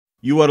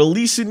You are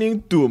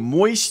listening to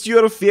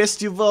Moisture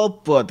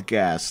Festival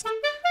Podcast.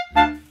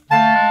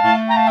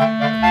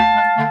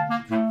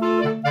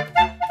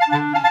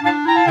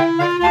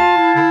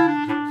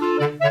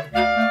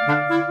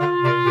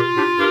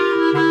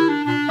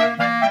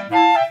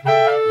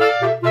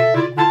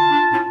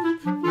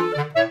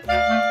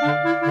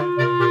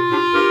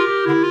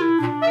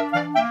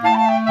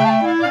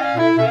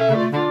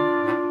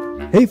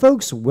 Hey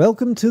folks,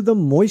 welcome to the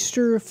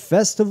Moisture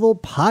Festival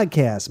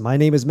Podcast. My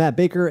name is Matt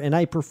Baker and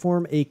I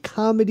perform a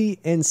comedy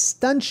and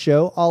stunt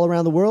show all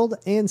around the world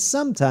and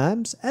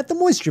sometimes at the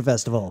Moisture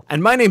Festival.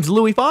 And my name's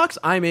Louis Fox.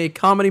 I'm a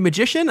comedy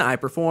magician. I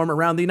perform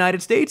around the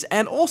United States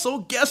and also,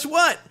 guess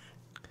what?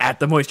 At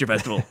the Moisture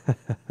Festival.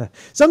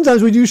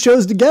 Sometimes we do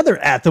shows together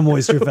at the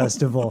Moisture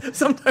Festival.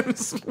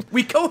 Sometimes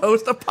we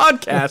co-host a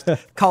podcast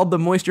called the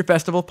Moisture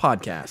Festival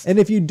Podcast. And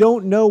if you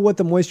don't know what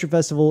the Moisture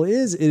Festival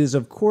is, it is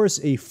of course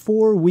a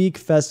 4-week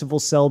festival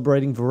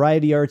celebrating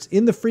variety arts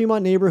in the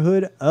Fremont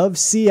neighborhood of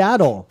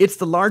Seattle. It's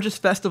the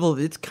largest festival of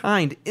its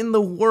kind in the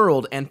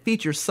world and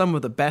features some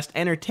of the best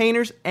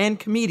entertainers and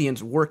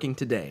comedians working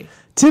today.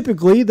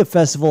 Typically, the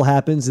festival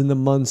happens in the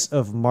months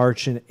of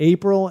March and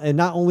April, and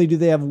not only do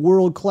they have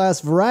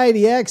world-class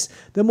variety acts,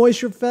 the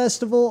Moisture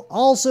Festival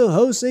also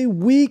hosts a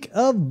week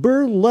of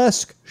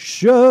burlesque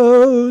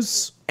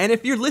shows. And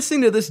if you're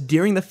listening to this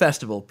during the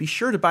festival, be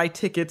sure to buy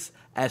tickets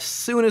as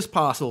soon as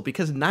possible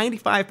because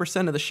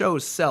 95% of the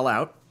shows sell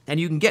out, and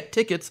you can get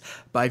tickets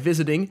by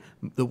visiting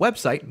the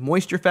website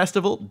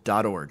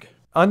moisturefestival.org.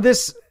 On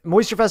this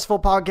Moisture Festival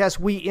podcast,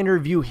 we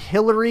interview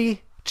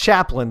Hilary,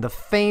 Chaplain, the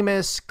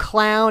famous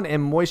clown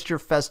and Moisture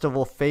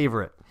Festival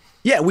favorite.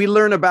 Yeah, we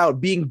learn about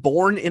being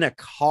born in a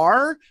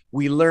car.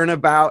 We learn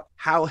about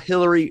how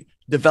Hilary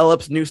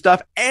develops new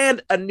stuff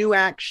and a new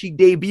act she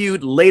debuted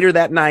later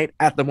that night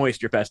at the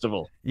Moisture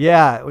Festival.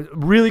 Yeah,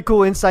 really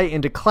cool insight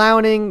into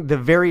clowning, the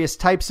various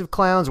types of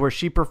clowns, where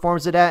she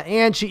performs it at,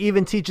 and she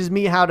even teaches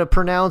me how to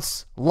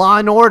pronounce Law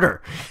and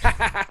Order.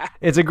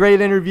 It's a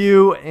great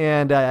interview,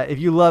 and if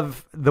you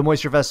love the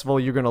Moisture Festival,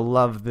 you're going to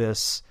love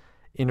this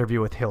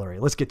interview with Hilary.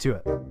 Let's get to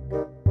it.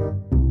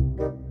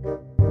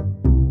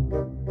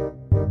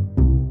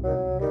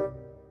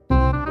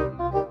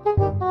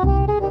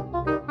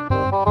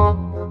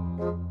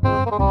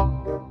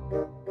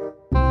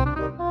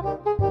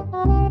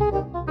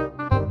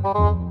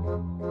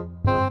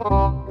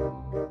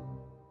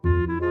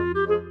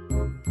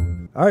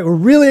 All right, we're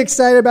really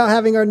excited about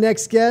having our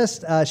next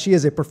guest. She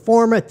is a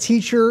performer,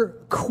 teacher,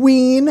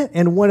 queen,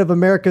 and one of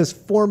America's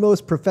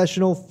foremost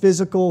professional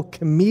physical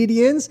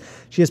comedians.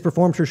 She has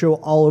performed her show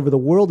all over the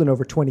world in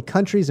over 20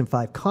 countries and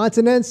 5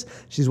 continents.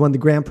 She's won the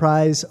Grand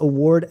Prize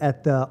Award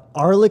at the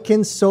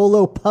Arlequin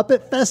Solo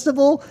Puppet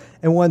Festival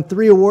and won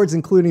 3 awards,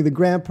 including the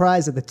Grand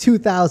Prize at the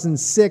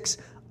 2006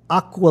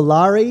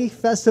 Aquilari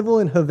Festival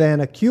in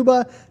Havana,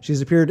 Cuba.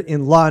 She's appeared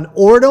in Law and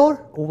Order.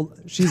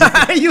 She's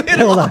you hit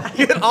all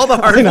the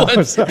hard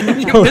ones.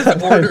 You missed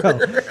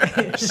order.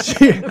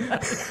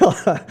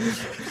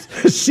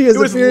 She has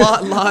appeared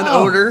Law and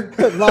Order.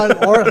 Law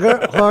and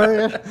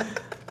Order.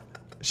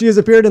 She has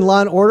appeared in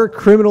Law and Order,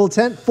 Criminal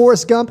Intent,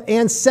 Forrest Gump,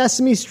 and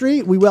Sesame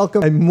Street. We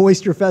welcome a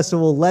Moisture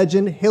Festival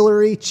legend,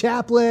 Hilary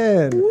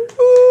Chaplain.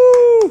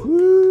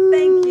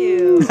 Thank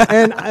you.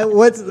 And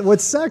what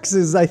sucks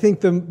is I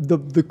think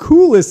the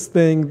coolest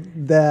thing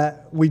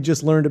that we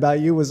just learned about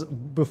you was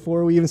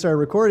before we even started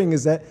recording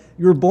is that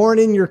you were born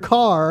in your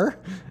car,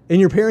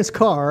 in your parents'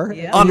 car.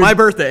 Yeah. On my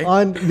birthday.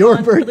 On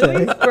your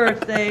birthday. Louis'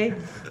 birthday.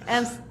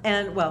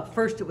 And well,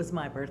 first it was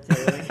my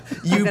birthday.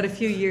 I've got a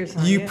few years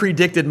on You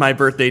predicted my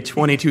birthday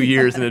 22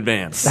 years in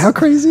advance. How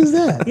crazy is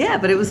that? Yeah,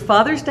 but it was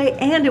Father's Day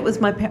and it was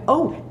my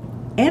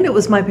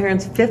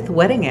parents' 5th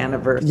wedding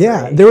anniversary.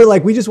 Yeah, they were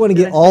like, we just want to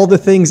get all the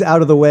things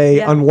out of the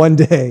way on one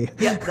day.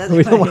 Yeah, that's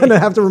we don't want to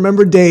have to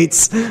remember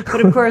dates.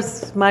 But of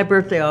course, my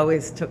birthday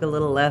always took a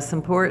little less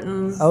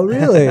importance. Oh,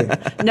 really?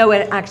 No,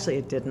 it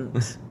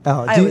didn't.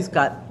 Oh, I always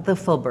got the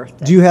full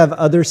birthday. Do you have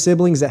other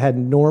siblings that had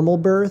normal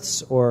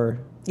births or?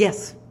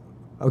 Yes.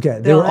 Okay,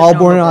 they were all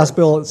born in a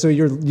hospital, so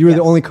you were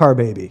the only car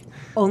baby.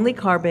 Only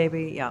car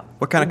baby, yeah.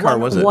 What kind of car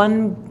was it?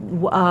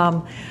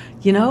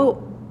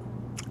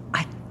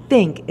 I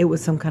think it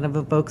was some kind of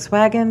a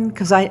Volkswagen,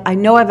 because I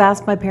know I've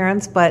asked my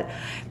parents, but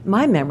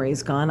my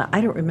memory's gone.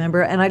 I don't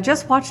remember. And I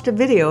just watched a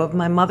video of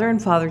my mother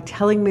and father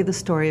telling me the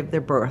story of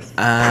their birth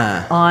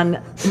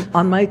on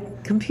my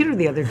computer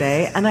the other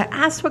day, and I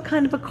asked what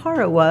kind of a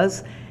car it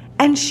was,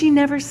 and she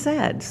never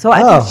said. So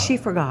I guess she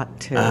forgot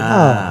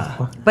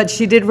to. But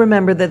she did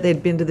remember that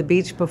they'd been to the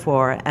beach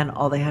before, and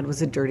all they had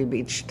was a dirty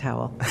beach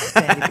towel,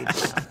 sandy beach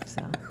towel.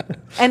 So.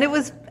 And it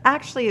was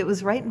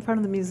right in front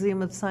of the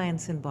Museum of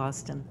Science in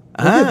Boston.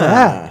 Look at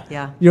that.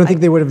 Yeah. You don't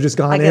think they would have just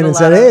gone in and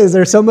said, hey, is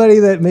there somebody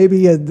that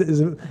maybe is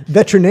a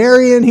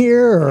veterinarian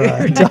here or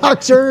a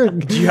doctor?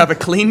 Do you have a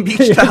clean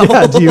beach towel?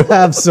 Yeah, do you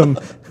have some?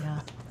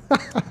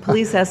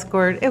 Police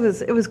escort. It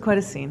was quite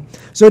a scene.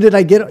 So did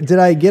I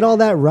get all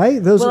that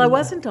right? I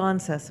wasn't on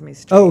Sesame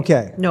Street. Oh,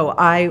 okay. No,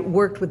 I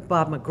worked with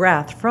Bob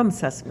McGrath from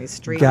Sesame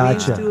Street. Gotcha. We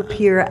used to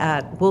appear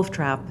at Wolf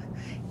Trap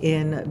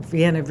in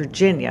Vienna,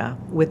 Virginia,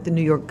 with the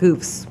New York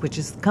Goofs, which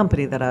is the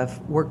company that I've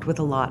worked with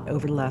a lot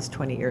over the last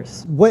 20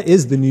 years. What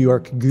is the New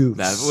York Goofs?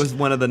 That was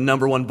one of the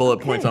number one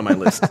bullet points on my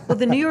list. Well,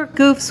 the New York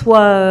Goofs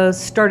was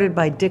started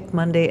by Dick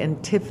Monday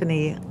and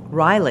Tiffany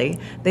Riley.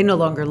 They no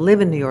longer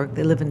live in New York,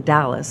 they live in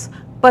Dallas,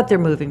 but they're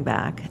moving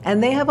back.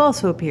 And they have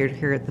also appeared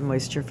here at the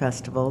Moisture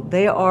Festival.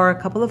 They are a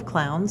couple of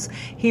clowns.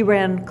 He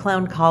ran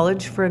Clown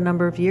College for a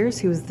number of years.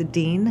 He was the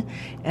dean,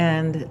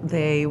 and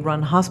they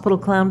run hospital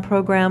clown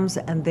programs,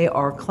 and they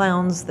are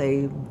clowns.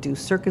 They do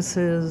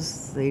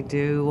circuses, they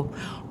do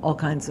all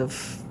kinds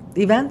of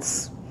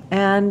events.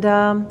 And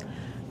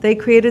they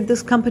created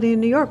this company in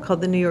New York called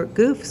the New York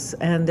Goofs,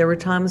 and there were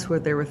times where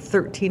there were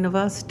 13 of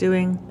us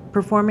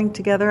performing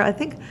together. I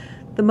think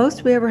the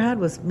most we ever had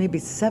was maybe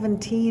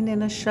 17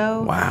 in a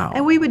show. Wow!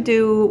 And we would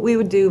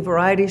do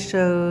variety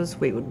shows.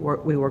 We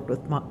worked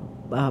with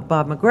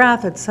Bob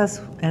McGrath at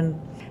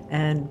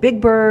and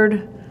Big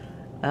Bird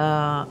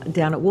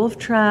down at Wolf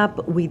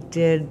Trap. We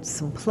did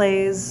some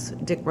plays.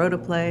 Dick wrote a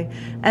play,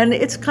 and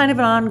it's kind of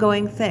an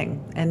ongoing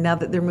thing. And now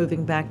that they're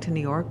moving back to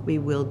New York, we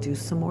will do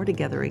some more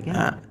together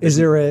again. Is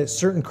there a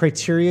certain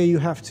criteria you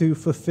have to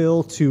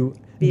fulfill to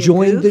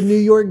join the New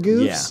York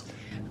Goofs?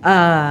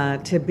 Yeah.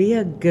 To be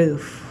a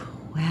goof.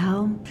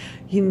 Well,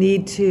 you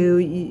need to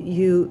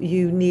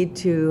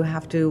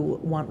have to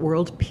want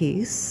world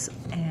peace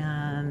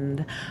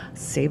and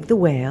save the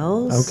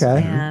whales.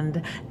 Okay.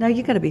 And now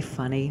you got to be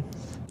funny.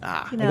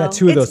 I got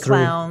two of those three.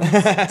 Clowns.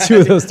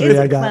 Two of those three It's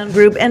I a got. clown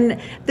group, and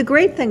the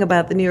great thing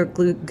about the New York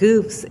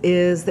Goofs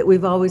is that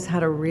we've always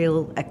had a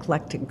real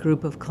eclectic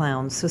group of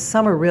clowns. So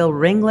some are real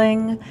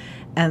ringling,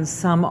 and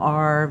some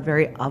are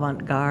very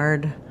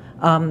avant-garde.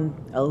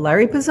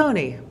 Larry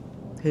Pizzoni,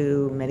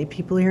 who many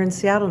people here in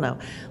Seattle know.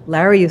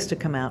 Larry used to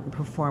come out and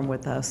perform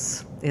with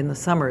us in the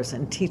summers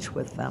and teach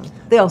with them.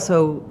 They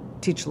also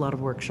teach a lot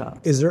of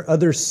workshops. Is there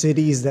other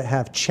cities that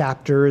have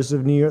chapters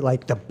of New York,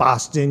 like the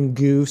Boston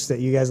Goofs that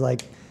you guys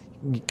like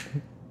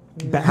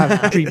have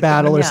a street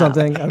battle or Yeah.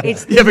 something? Okay.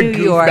 It's You have a New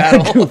goof York.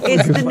 battle.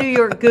 It's the New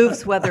York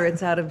Goofs, whether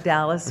it's out of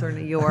Dallas or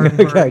New York.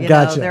 Or, Okay,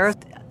 gotcha.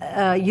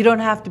 You don't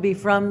have to be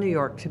from New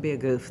York to be a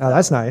goof. Oh,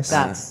 that's nice.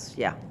 That's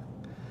yeah.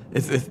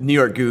 It's New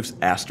York Goofs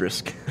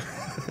asterisk.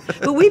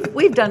 But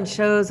we've done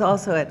shows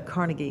also at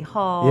Carnegie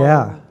Hall.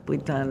 Yeah.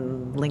 We've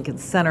done Lincoln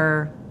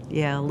Center.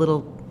 Yeah,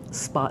 little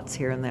spots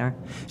here and there.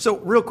 So,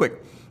 real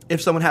quick,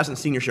 if someone hasn't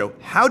seen your show,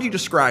 how do you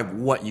describe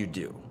what you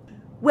do?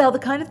 Well, the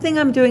kind of thing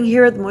I'm doing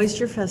here at the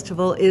Moisture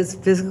Festival is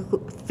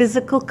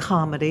physical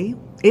comedy.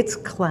 It's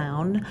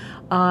clown.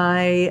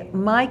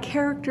 My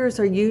characters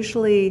are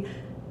usually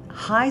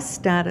high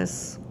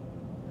status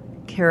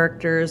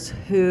characters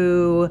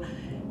who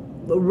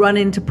run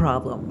into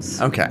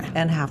problems. Okay.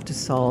 And have to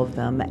solve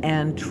them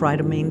and try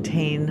to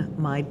maintain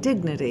my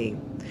dignity.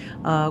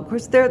 Of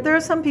course, there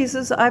are some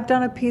pieces. I've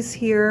done a piece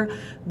here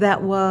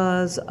that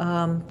was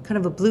kind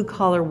of a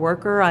blue-collar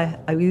worker.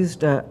 I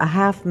used a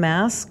half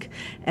mask,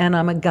 and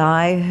I'm a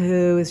guy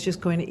who is just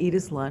going to eat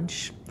his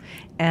lunch.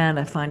 And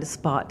I find a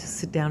spot to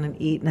sit down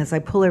and eat. And as I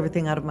pull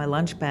everything out of my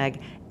lunch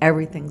bag,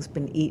 everything's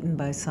been eaten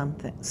by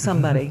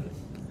somebody.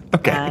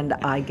 Okay. And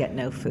I get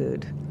no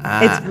food.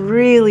 It's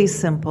really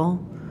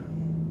simple,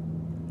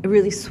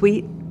 really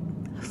sweet,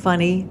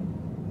 funny,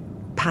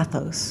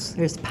 pathos.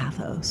 There's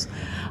pathos.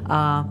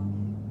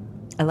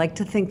 I like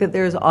to think that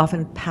there's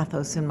often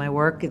pathos in my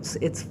work.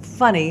 It's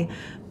funny,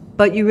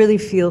 but you really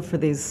feel for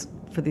these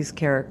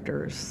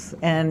characters,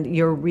 and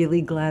you're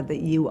really glad that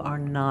you are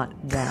not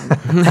them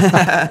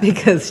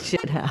because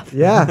shit happens.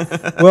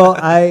 Yeah. Well,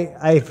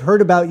 I've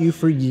heard about you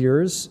for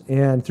years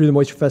and through the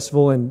Moisture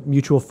Festival and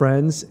mutual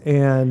friends,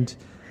 and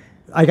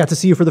I got to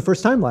see you for the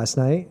first time last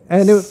night,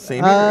 and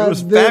Same here. It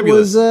was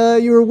fabulous.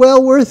 You were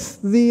well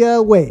worth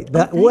the wait.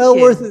 Thank Well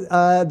you. worth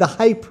the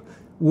hype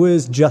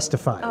was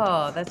justified.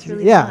 Oh, that's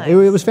really Yeah, nice. it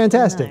was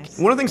fantastic. Nice.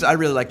 One of the things I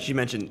really liked, you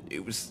mentioned,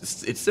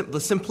 it's the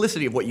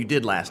simplicity of what you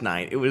did last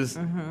night. It was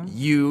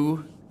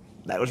you,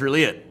 that was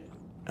really it,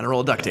 and a roll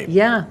of duct tape.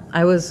 Yeah,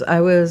 I was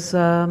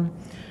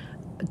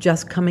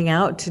just coming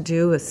out to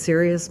do a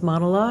serious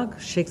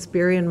monologue,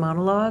 Shakespearean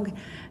monologue,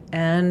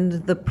 and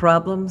the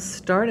problems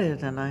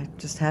started, and I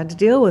just had to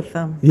deal with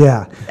them.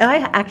 Yeah. And I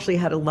actually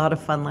had a lot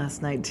of fun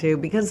last night too,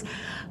 because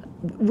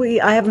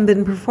I haven't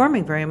been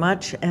performing very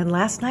much, and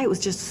last night was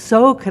just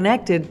so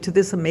connected to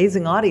this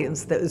amazing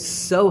audience that was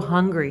so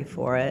hungry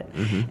for it,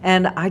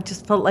 and I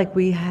just felt like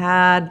we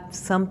had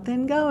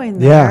something going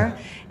there,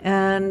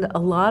 and a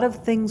lot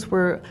of things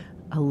were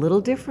a little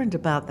different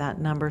about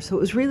that number, so it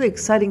was really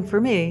exciting for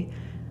me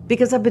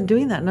because I've been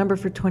doing that number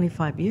for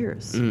 25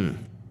 years.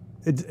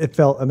 It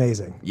felt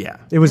amazing. Yeah.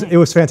 It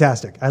was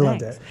fantastic. I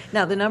loved Thanks. it.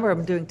 Now the number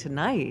I'm doing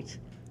tonight.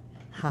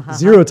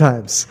 0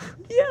 times.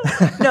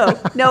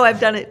 No, I've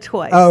done it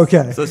twice. Oh,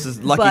 okay. So this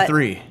is lucky But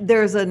 3.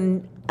 There's a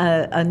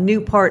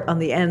new part on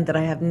the end that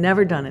I have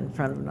never done in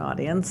front of an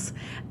audience,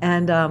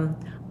 and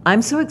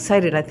I'm so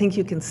excited. I think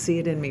you can see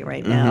it in me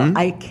right now.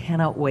 I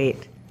cannot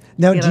wait.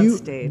 Now, to get on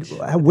stage.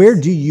 where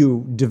do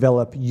you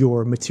develop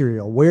your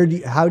material?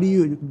 How do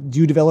you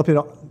develop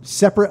it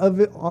separate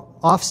of it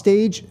off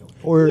stage?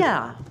 Or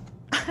Yeah,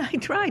 I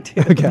try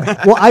to. Okay.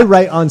 Well, I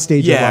write on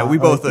stage. Yeah, a lot. we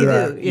both Like,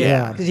 are.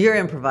 Yeah. Because you're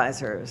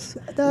improvisers.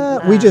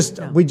 We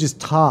just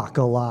talk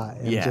a lot.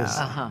 And Yeah. just,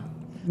 Uh-huh.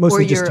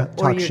 mostly or just you're, talk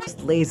or you're shit.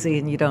 just lazy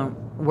and you don't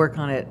work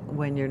on it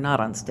when you're not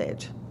on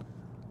stage.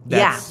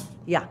 That's-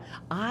 Yeah.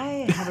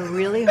 I have a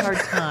really hard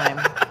time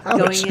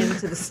going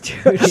into the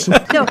studio.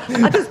 No,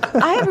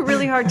 I have a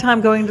really hard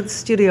time going to the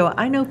studio.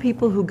 I know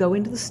people who go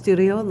into the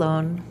studio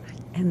alone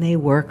and they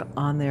work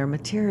on their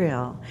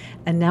material.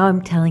 And now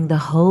I'm telling the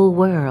whole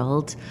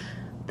world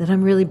that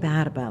I'm really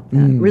bad about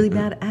that. Really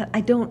bad at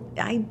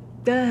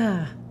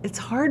it's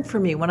hard for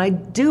me. When I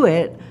do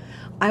it,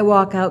 I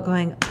walk out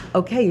going,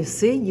 okay, you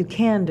see, you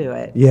can do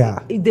it. Yeah.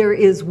 There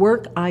is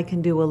work I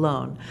can do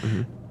alone.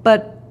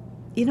 But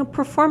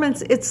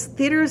performance,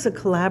 theater is a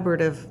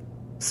collaborative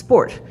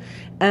sport.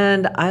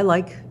 And I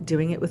like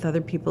doing it with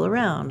other people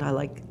around. I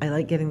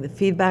like getting the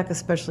feedback,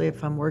 especially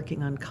if I'm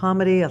working on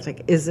comedy. I was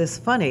like, is this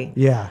funny?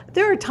 Yeah.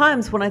 There are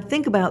times when I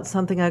think about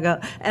something, I go,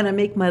 and I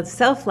make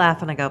myself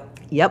laugh, and I go,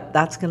 yep,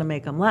 that's going to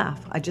make them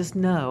laugh. I just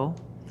know.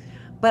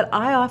 But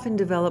I often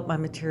develop my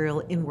material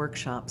in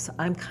workshops.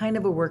 I'm kind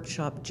of a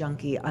workshop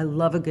junkie. I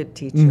love a good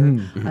teacher.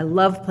 I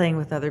love playing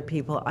with other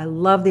people. I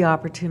love the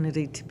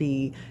opportunity to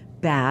be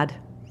bad.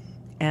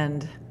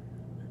 And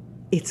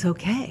it's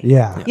okay.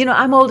 Yeah.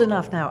 I'm old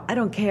enough now. I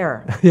don't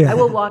care. Yeah. I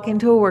will walk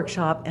into a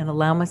workshop and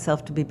allow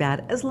myself to be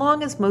bad, as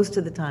long as most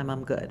of the time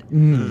I'm good.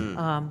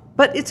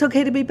 But it's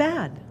okay to be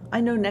bad.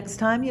 I know next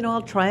time,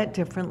 I'll try it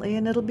differently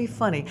and it'll be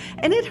funny.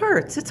 And it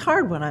hurts. It's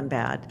hard when I'm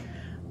bad.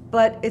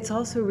 But it's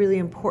also really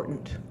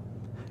important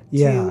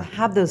to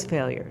have those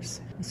failures.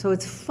 So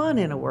it's fun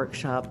in a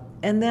workshop.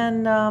 And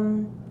then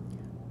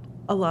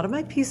a lot of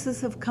my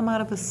pieces have come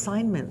out of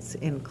assignments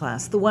in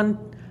class. The one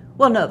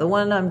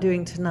I'm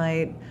doing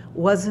tonight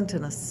wasn't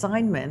an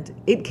assignment.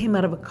 It came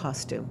out of a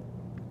costume.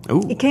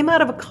 Ooh. It came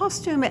out of a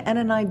costume and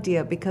an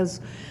idea, because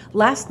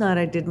last night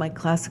I did my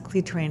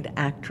classically trained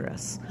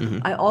actress.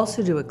 I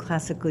also do a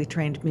classically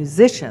trained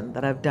musician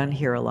that I've done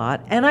here a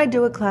lot, and I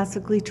do a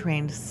classically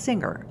trained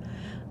singer.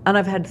 And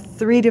I've had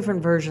 3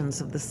 different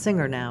versions of the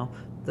singer now.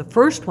 The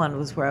first one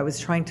was where I was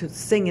trying to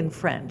sing in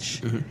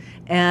French,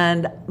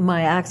 and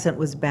my accent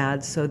was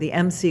bad, so the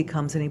MC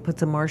comes and he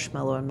puts a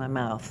marshmallow in my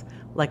mouth,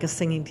 like a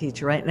singing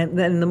teacher, right? And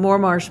then the more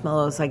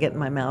marshmallows I get in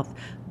my mouth,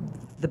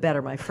 the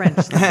better my French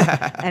is.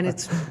 And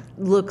it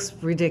looks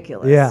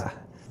ridiculous. Yeah.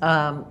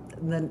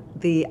 Then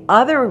the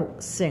other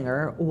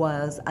singer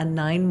was a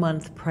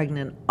 9-month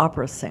pregnant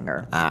opera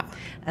singer.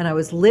 And I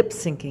was lip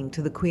syncing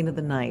to the Queen of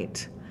the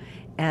Night.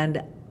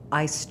 And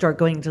I start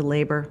going into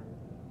labor,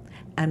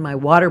 and my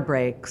water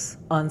breaks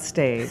on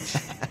stage.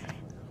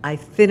 I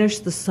finish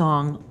the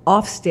song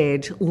off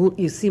stage.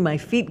 You see my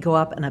feet go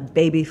up and a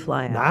baby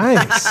fly out.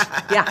 Nice.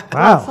 Yeah, a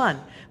lot of fun.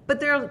 But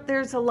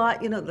there's a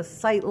lot, the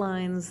sight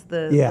lines,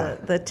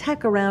 the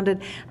tech around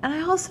it. And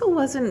I also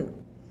wasn't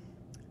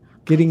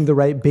Getting the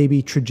right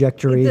baby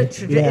trajectory.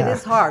 It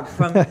is hard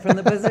from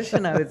the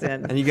position I was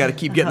in. And you got to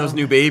keep getting those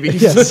new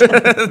babies. Yes.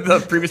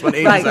 The previous one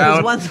ages Right, because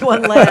out. once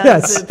one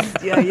lands,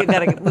 Yes. you got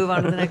to move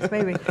on to the next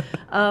baby.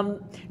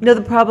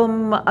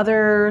 The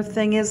other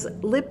thing is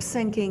lip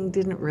syncing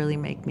didn't really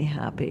make me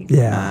happy.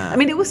 Yeah. I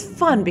mean, it was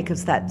fun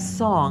because that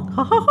song,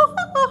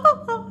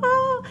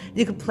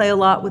 you could play a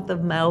lot with the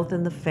mouth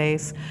and the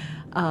face.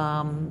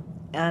 And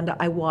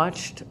I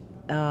watched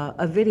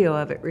a video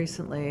of it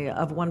recently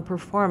of one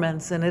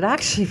performance, and it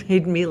actually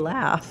made me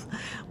laugh,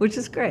 which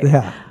is great.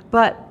 Yeah.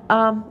 But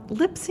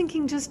lip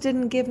syncing just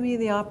didn't give me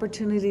the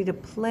opportunity to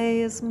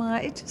play as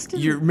much. It just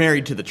didn't. You're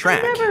married to the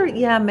track.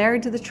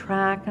 Married to the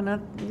track,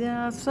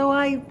 and so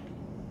I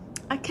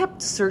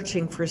kept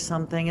searching for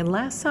something. And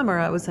last summer,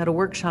 I was at a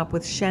workshop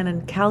with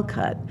Shannon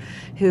Calcutt,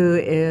 who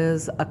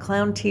is a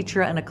clown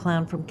teacher and a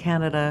clown from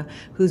Canada,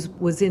 who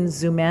was in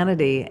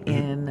Zoomanity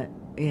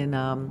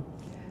in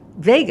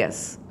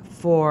Vegas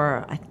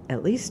for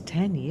at least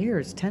 10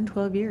 years, 10,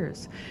 12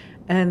 years.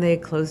 And they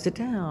closed it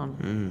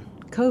down,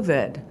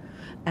 COVID.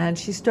 And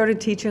she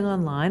started teaching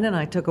online, and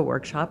I took a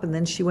workshop, and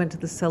then she went to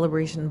the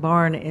Celebration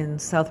Barn in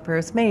South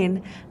Paris,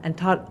 Maine, and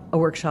taught a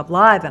workshop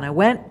live. And I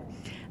went,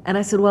 and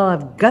I said, well,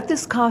 I've got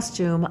this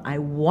costume. I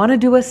want to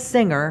do a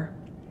singer.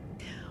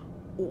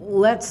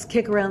 Let's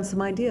kick around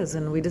some ideas.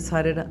 And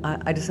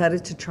I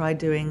decided to try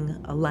doing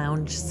a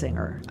lounge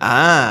singer.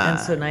 And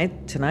so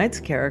tonight's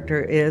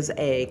character is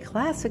a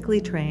classically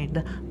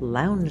trained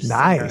lounge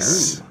singer.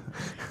 Nice.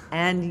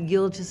 And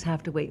you'll just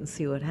have to wait and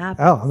see what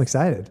happens. Oh, I'm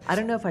excited. I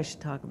don't know if I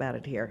should talk about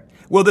it here.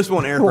 Well, this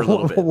won't air for a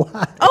little bit.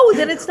 Oh,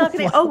 then it's not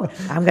going to. Oh,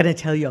 I'm going to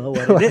tell you all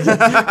what it is.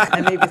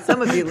 And maybe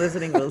some of you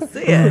listening will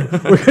see it.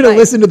 We're going to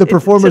listen to the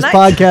Performers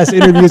Tonight- Podcast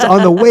interviews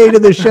on the way to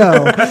the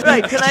show.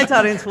 Right, tonight's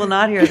audience will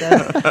not hear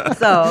this.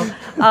 So,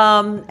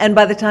 and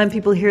by the time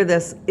people hear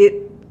this,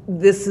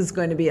 this is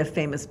going to be a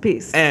famous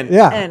piece. And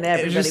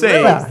everybody just will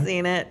saying. have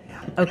seen it.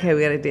 Okay, we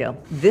got a deal.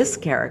 This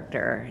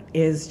character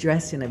is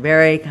dressed in a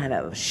very kind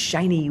of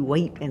shiny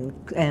white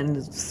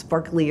and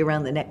sparkly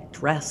around the neck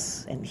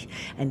dress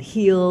and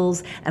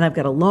heels, and I've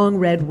got a long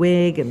red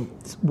wig and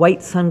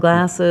white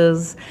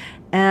sunglasses,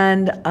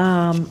 And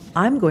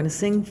I'm going to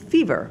sing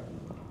Fever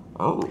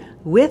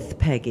with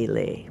Peggy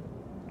Lee.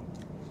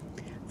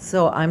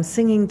 So I'm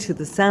singing to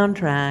the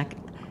soundtrack,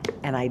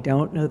 and I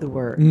don't know the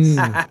words.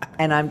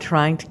 And I'm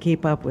trying to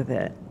keep up with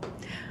it.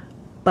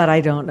 But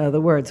I don't know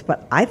the words.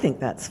 But I think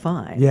that's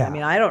fine. Yeah. I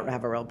mean, I don't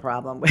have a real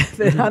problem with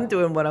it. I'm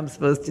doing what I'm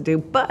supposed to do.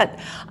 But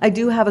I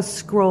do have a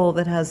scroll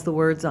that has the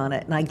words on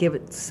it, and I give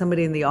it to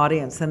somebody in the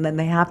audience, and then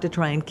they have to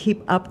try and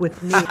keep up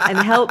with me and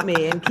help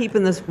me and keep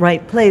in this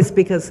right place,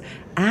 because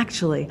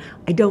actually,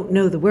 I don't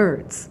know the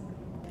words.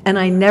 And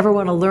I never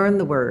want to learn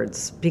the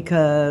words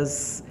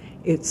because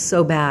it's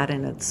so bad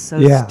and it's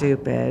so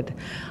stupid.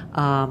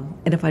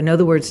 And if I know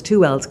the words too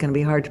well, it's going to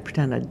be hard to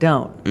pretend I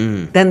don't.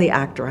 Then the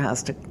actor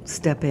has to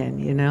step in,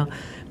 you know.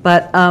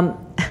 But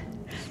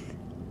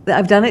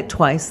I've done it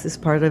twice, this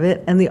part of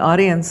it, and the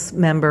audience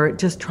member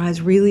just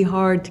tries really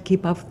hard to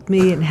keep up with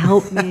me and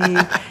help me.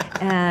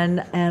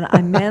 and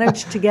I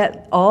managed to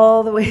get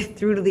all the way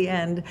through to the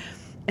end.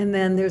 And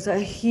then there's a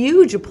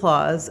huge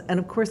applause, and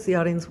of course the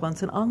audience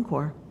wants an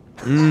encore.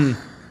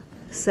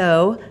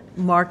 So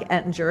Mark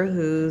Ettinger,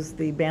 who's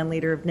the band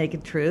leader of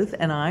Naked Truth,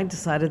 and I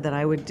decided that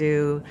I would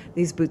do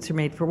These Boots Are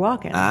Made for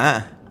Walking.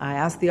 I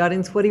asked the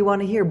audience, what do you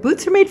want to hear?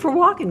 Boots are made for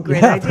walking.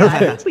 Great idea.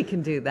 Perfect. I think we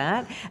can do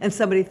that. And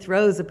somebody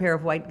throws a pair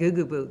of white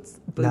goo-goo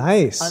boots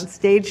nice. On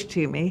stage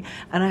to me,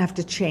 and I have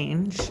to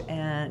change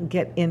and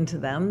get into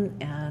them.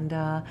 And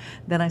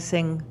then I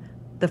sing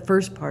the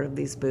first part of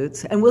These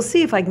Boots, and we'll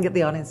see if I can get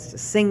the audience to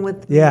sing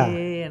with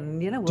me. And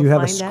we'll do you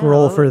have a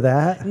scroll for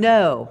that?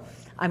 No.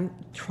 I'm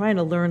trying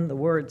to learn the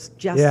words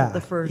just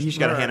the first. You just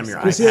got to hand them your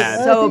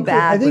iPad.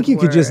 I think you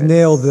could just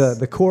nail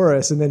the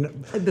chorus and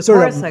then the sort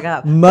chorus of I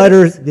got.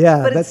 mutter.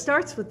 But it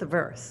starts with the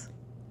verse.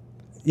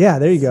 Yeah,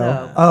 there you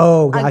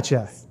go.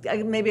 Gotcha.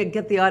 Maybe I'd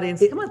get the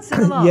audience. Come on, sing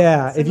along.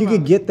 If you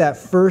could get that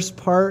first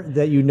part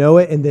that you know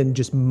it, and then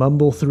just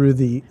mumble through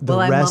the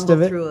rest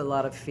of it. I mumble through a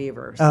lot of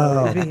Fever.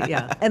 So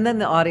and then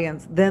the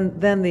audience,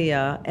 then the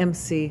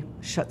MC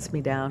shuts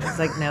me down. He's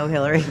like, "No,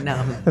 Hilary,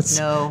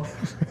 no."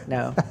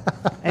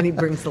 And he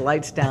brings the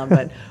lights down,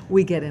 but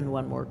we get in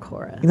one more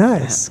chorus.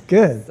 Nice,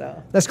 good.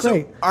 That's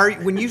great. So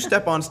when you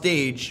step on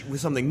stage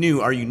with something new,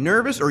 are you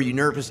nervous, or are you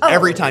nervous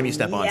every time you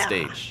step on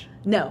stage?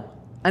 No.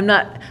 I'm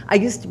not. I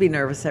used to be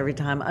nervous every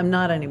time. I'm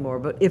not anymore.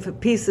 But if a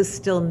piece is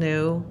still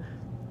new,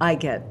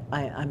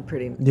 I'm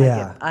pretty.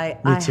 Yeah, I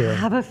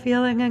have a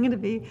feeling I'm going to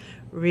be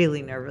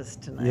really nervous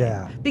tonight.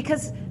 Yeah.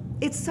 Because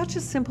it's such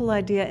a simple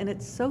idea and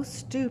it's so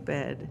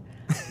stupid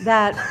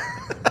that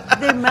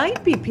there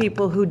might be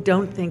people who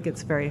don't think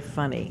it's very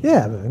funny.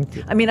 Yeah.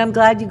 I mean, I'm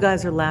glad you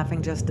guys are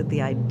laughing just at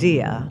the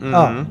idea.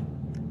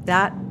 Mm-hmm.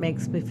 That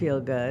makes me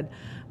feel good.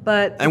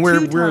 But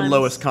we're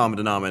lowest common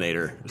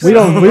denominator. So. We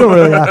don't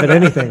really laugh at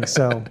anything.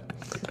 So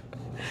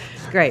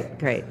great.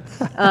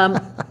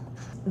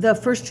 The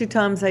first 2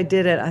 times I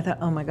did it, I thought,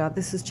 oh my God,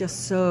 this is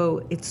just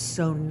it's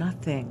so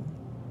nothing.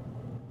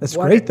 That's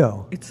great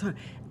though.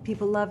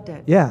 People loved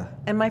it. Yeah.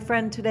 And my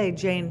friend today,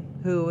 Jane,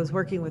 who was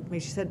working with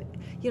me, she said,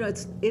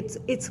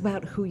 it's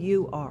about who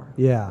you are.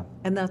 Yeah.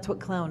 And that's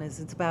what clown is.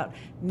 It's about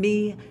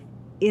me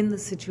in the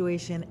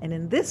situation, and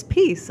in this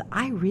piece,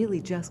 I really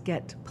just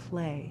get to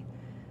play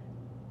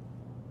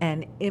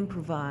and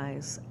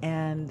improvise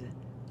and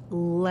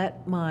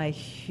let my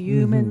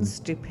human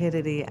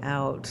stupidity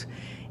out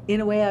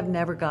in a way I've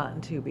never gotten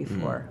to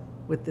before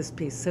with this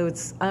piece. So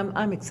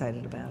I'm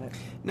excited about it.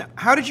 Now,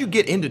 how did you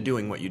get into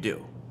doing what you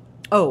do?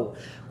 Oh,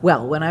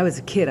 well, when I was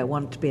a kid, I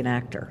wanted to be an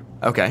actor.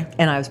 Okay.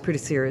 And I was pretty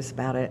serious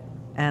about it.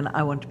 And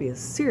I wanted to be a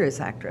serious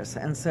actress.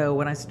 And so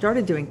when I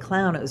started doing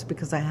clown, it was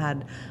because I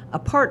had a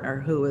partner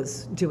who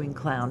was doing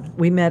clown.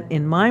 We met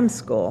in mime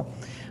school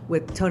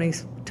with Tony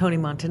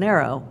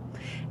Montanaro.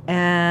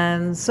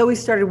 And so we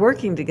started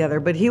working together,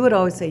 but he would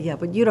always say, "Yeah,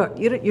 but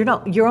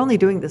you're only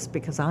doing this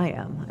because I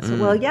am." I said,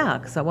 "Well, yeah,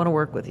 because I want to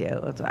work with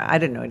you." I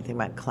didn't know anything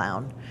about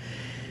clown,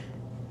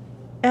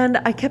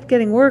 and I kept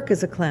getting work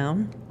as a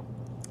clown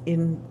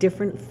in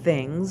different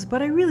things,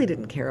 but I really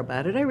didn't care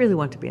about it. I really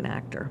wanted to be an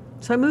actor,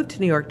 so I moved to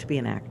New York to be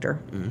an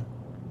actor.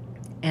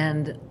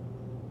 And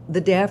the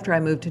day after I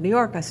moved to New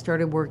York, I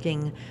started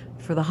working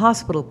for the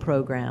hospital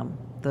program,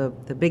 the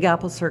Big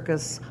Apple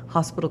Circus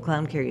Hospital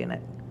Clown Care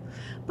Unit.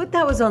 But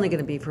that was only going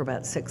to be for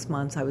about 6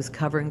 months. I was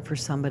covering for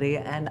somebody,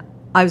 and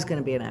I was going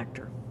to be an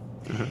actor.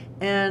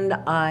 And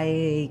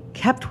I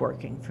kept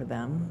working for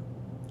them,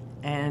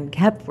 and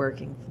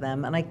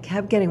I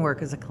kept getting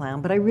work as a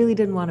clown, but I really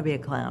didn't want to be a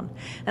clown.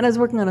 And I was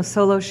working on a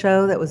solo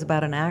show that was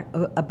about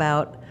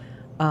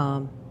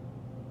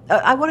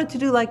I wanted to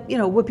do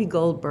Whoopi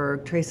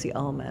Goldberg, Tracy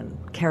Ullman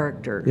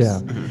characters.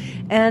 Yeah.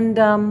 And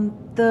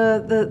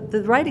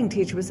the writing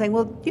teacher was saying,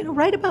 well,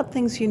 write about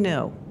things you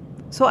know.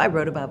 So I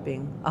wrote about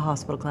being a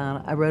hospital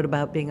clown. I wrote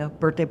about being a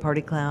birthday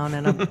party clown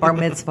and a bar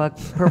mitzvah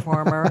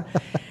performer.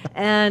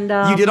 And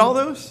you did all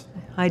those?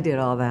 I did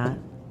all that.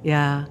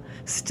 Yeah.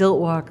 Stilt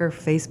walker,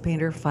 face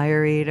painter,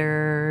 fire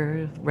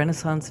eater,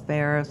 Renaissance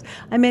fair.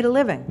 I made a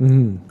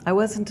living. I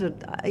wasn't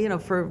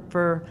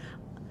for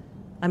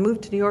I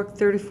moved to New York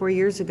 34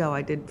 years ago.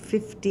 I did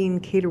 15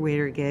 cater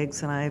waiter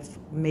gigs, and I've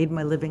made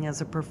my living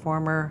as a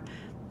performer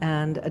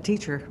and a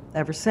teacher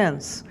ever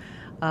since.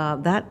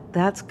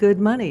 That's good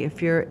money.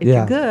 If you're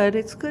good,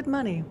 it's good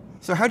money.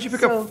 So how'd you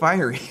pick up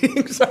fire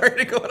eating? Sorry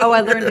to go on. Oh, I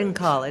learned in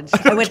college.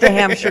 I went to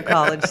Hampshire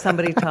College.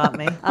 Somebody taught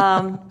me.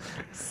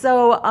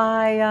 So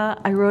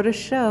I wrote a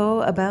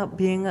show about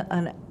being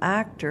an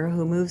actor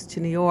who moves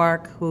to New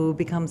York, who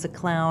becomes a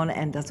clown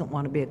and doesn't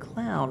want to be a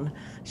clown.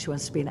 She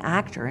wants to be an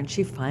actor, and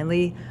she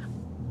finally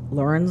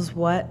learns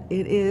what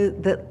it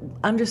is, that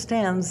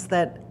understands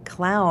that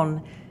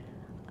clown.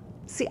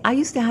 See, I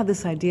used to have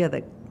this idea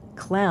that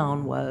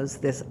clown was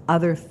this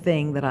other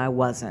thing that I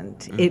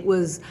wasn't. It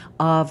was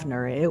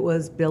Avner, it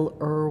was Bill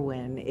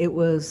Irwin, it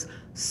was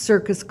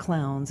circus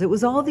clowns. It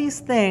was all these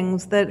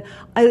things that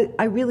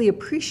I really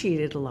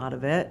appreciated a lot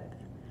of it,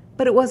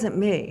 but it wasn't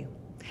me.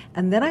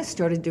 And then I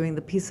started doing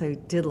the piece I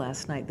did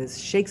last night, this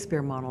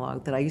Shakespeare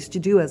monologue that I used to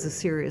do as a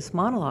serious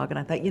monologue. And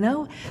I thought,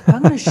 if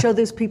I'm going to show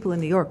those people in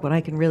New York what I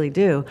can really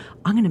do,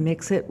 I'm going to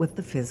mix it with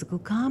the physical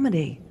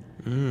comedy.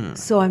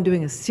 So I'm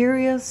doing a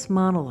serious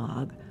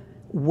monologue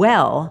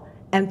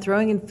and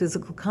throwing in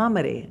physical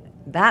comedy.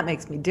 That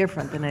makes me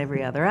different than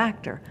every other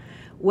actor.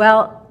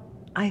 Well,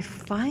 I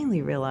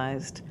finally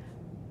realized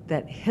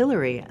that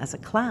Hilary, as a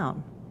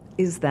clown,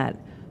 is that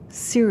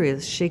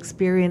serious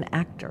Shakespearean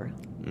actor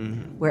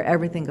where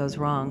everything goes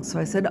wrong. So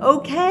I said,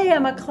 okay,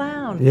 I'm a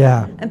clown.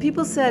 Yeah. And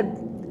people said,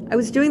 I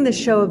was doing this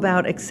show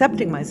about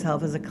accepting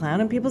myself as a clown,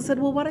 and people said,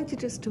 well, why don't you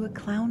just do a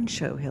clown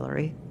show,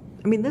 Hilary?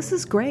 I mean, this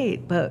is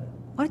great, but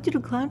why don't you do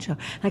a clown show?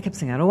 And I kept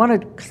saying, I don't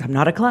want to, because I'm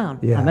not a clown.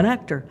 Yeah. I'm an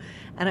actor.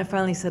 And I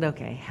finally said,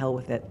 okay, hell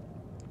with it.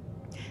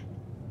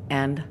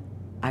 And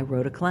I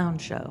wrote a clown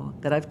show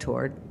that I've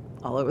toured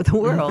all over the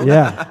world.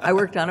 Yeah. I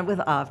worked on it with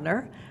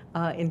Avner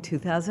in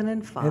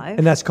 2005.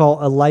 And that's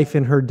called A Life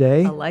in Her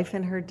Day. A Life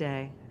in Her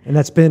Day. And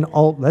that's been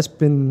all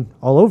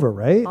over,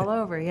 right? All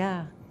over,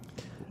 yeah.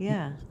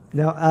 Yeah.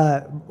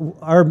 Now,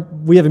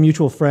 we have a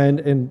mutual friend,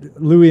 and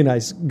Louie and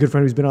I's good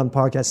friend who's been on the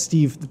podcast,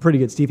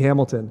 Steve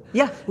Hamilton.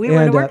 Yeah, we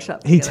were in a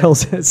workshop He together.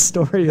 tells a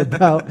story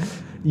about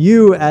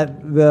you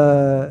at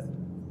the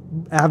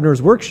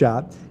Avner's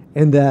workshop,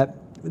 and that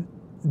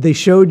they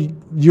showed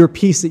your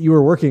piece that you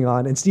were working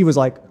on, and Steve was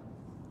like,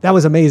 that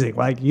was amazing.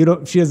 Like,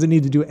 she doesn't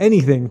need to do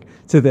anything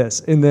to this.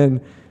 And then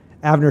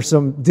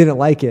Avner didn't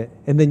like it.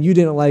 And then you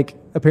didn't like,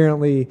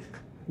 apparently,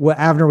 what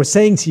Avner was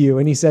saying to you,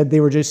 and he said they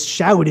were just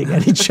shouting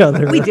at each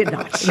other. We did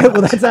not shout.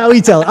 Well, that's how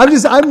he tells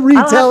it. I'm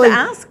retelling.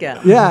 I'll have to ask him.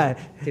 Yeah.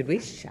 Did we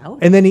shout?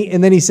 And then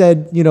he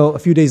said, a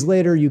few days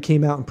later, you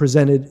came out and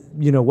presented,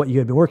 what you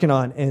had been working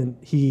on, and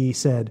he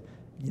said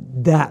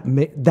that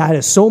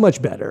is so much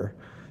better.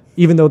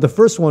 Even though the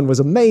first one was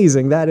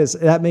amazing,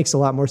 that makes a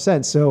lot more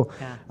sense. So,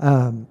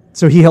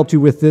 so he helped you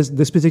with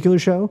this particular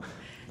show.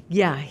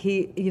 Yeah,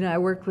 I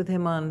worked with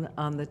him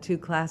on the two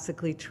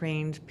classically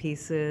trained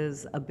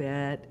pieces a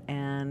bit,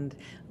 and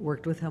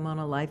worked with him on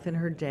A Life in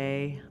Her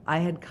Day. I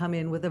had come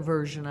in with a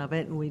version of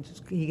it, and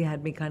he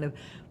had me kind of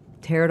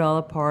tear it all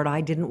apart.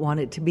 I didn't want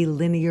it to be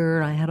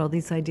linear. I had all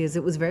these ideas.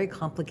 It was very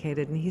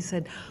complicated, and he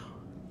said,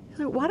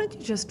 why don't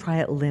you just try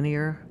it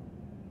linear?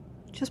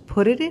 Just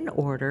put it in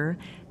order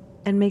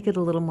and make it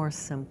a little more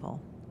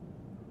simple.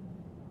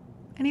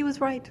 And he was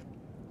right.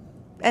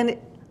 And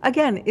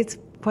again, it's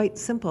quite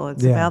simple.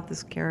 It's about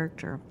this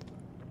character.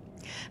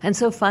 And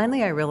so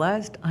finally I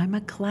realized I'm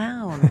a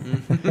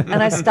clown.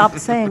 And I stopped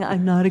saying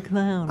I'm not a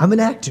clown. I'm an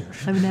actor.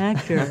 I'm an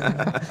actor.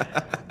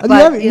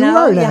 But you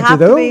are an actor,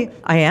 though.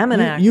 I am an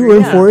actor. You were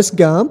in Forrest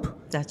Gump.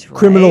 That's right.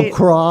 Criminal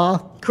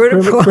Craw.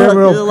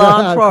 Criminal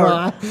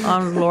Law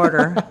and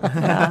Order.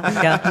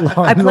 Yeah.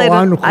 I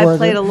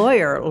played a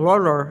lawyer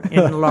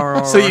in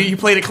Law. So you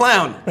played a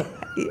clown.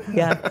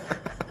 Yeah.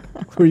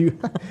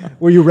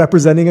 Were you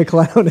representing a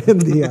clown in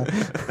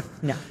the?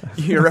 No.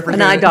 You're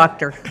representing an eye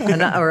doctor,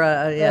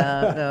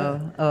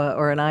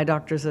 or an eye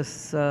doctor's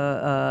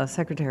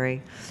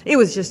secretary. It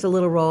was just a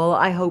little role.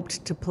 I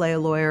hoped to play a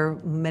lawyer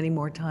many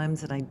more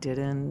times, and I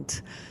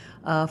didn't.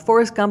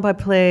 Forrest Gump, I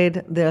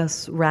played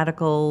this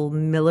radical,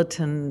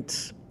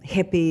 militant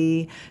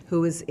hippie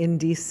who was in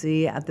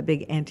D.C. at the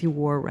big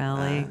anti-war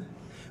rally.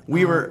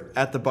 We were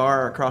at the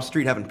bar across the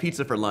street having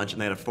pizza for lunch,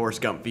 and they had a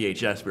Forrest Gump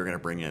VHS we were going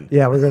to bring in.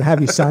 Yeah, we're going to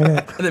have you sign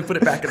it. And then put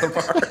it back at the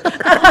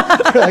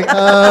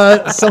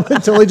bar.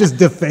 Someone totally just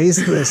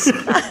defaced this.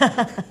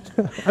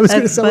 I was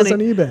going to sell this on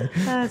eBay.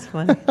 That's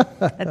funny.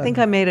 I think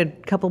I made a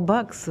couple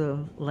bucks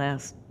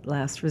last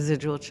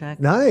residual check.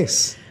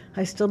 Nice.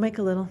 I still make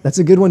a little. That's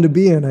a good one to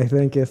be in, I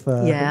think, if,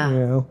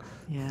 Yeah.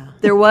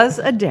 There was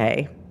a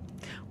day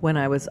when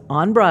I was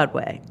on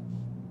Broadway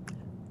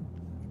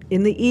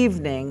in the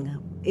evening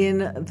in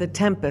The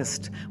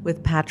Tempest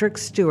with Patrick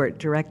Stewart,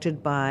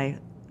 directed by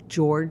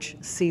George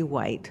C.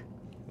 White.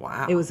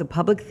 Wow. It was a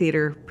public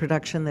theater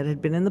production that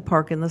had been in the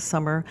park in the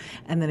summer,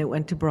 and then it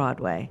went to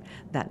Broadway.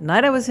 That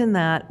night I was in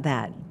that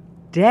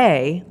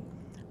day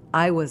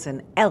I was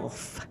an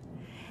elf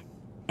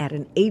at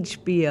an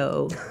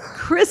HBO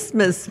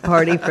Christmas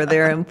party for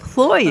their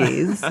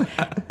employees.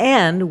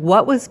 And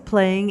what was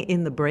playing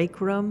in the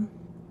break room?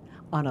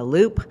 on a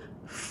loop,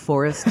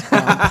 Forrest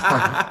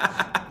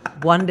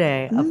Gump. One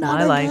day of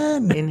my life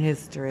in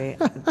history.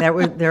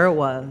 There it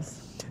was.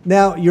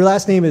 Now, your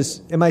last name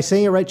is, am I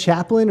saying it right,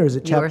 Chaplain, or is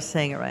it Chaplain? You're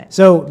saying it right.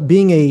 So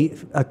being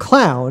a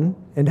clown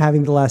and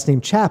having the last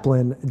name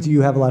Chaplain, do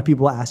you have a lot of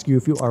people ask you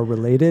if you are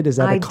related? Is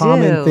that a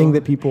common thing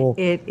that people...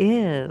 It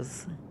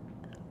is.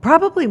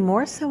 Probably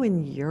more so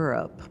in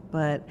Europe.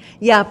 But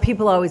yeah,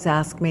 people always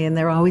ask me, and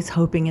they're always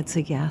hoping it's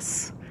a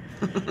yes.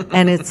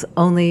 And it's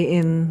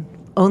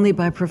only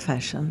by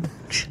profession.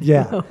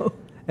 Yeah.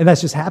 And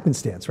that's just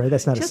happenstance, right?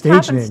 That's not Just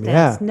a stage name.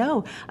 Yeah.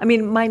 No. I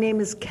mean, my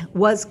name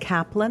was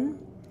Chaplain,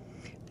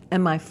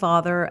 and my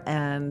father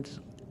and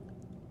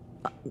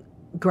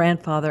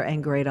grandfather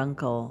and great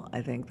uncle,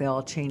 I think, they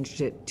all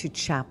changed it to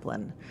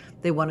Chaplain.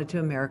 They wanted to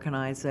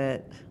Americanize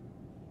it.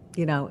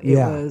 You know, it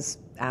was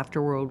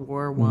after World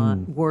War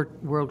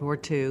World War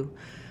II,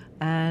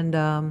 and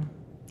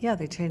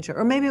they changed it.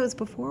 Or maybe it was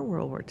before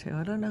World War II.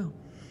 I don't know.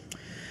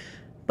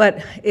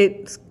 But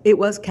it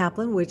was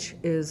Chaplain, which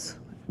is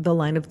the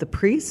line of the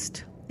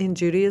priest in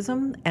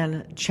Judaism,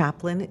 and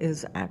chaplain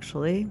is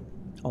actually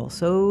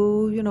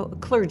also,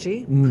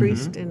 clergy,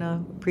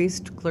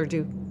 priest, clergy,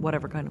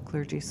 whatever kind of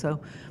clergy. So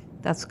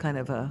that's kind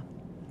of a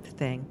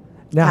thing.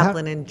 Now,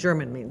 Chaplain in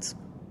German means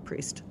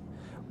priest.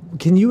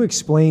 Can you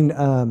explain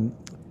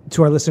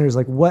to our listeners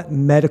like what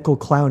medical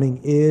clowning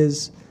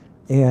is?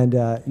 And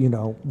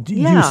do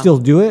you still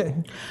do it?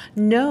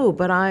 No,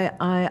 but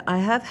I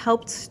have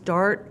helped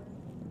start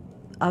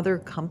other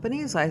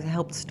companies. I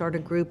helped start a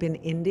group in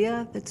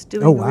India that's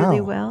doing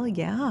really well.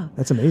 Yeah.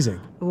 That's amazing.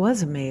 It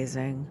was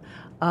amazing.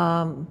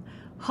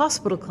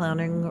 Hospital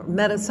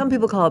clowning, some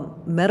people call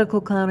it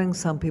medical clowning,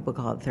 some people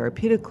call it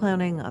therapeutic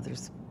clowning,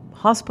 others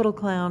hospital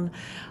clown.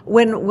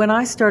 When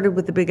I started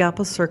with the Big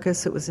Apple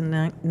Circus, it was in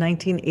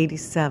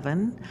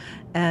 1987,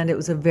 and it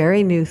was a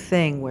very new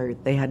thing where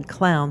they had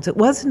clowns. It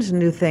wasn't a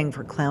new thing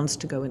for clowns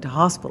to go into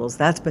hospitals.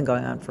 That's been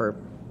going on for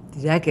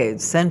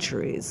decades,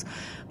 centuries.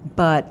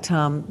 But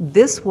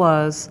this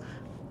was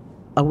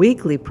a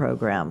weekly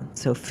program.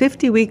 So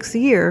 50 weeks a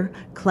year,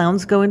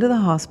 clowns go into the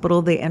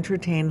hospital. They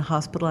entertain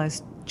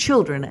hospitalized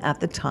children at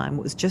the time.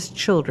 It was just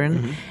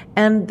children.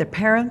 And their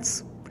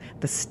parents,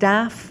 the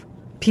staff,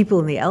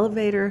 people in the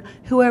elevator,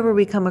 whoever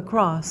we come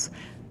across,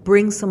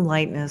 bring some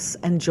lightness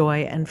and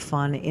joy and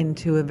fun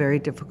into a very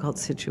difficult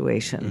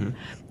situation.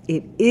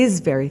 It is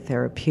very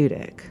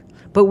therapeutic.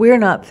 But we're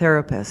not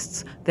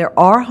therapists. There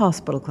are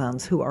hospital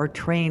clowns who are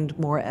trained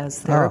more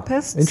as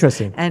therapists,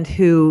 interesting, and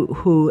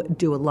who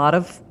do a lot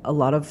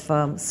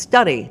of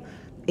study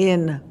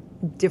in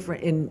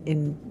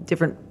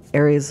different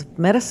areas of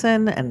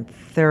medicine and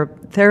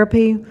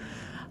therapy.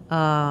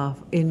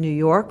 In New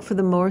York, for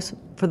the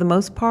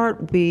most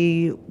part,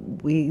 we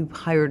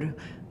hired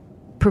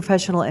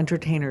professional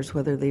entertainers,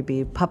 whether they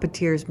be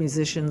puppeteers,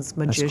 musicians,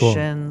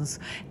 magicians,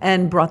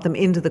 and brought them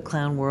into the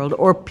clown world,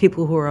 or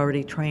people who are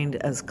already trained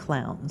as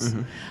clowns.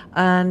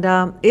 And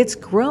it's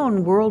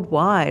grown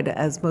worldwide,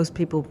 as most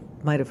people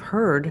might have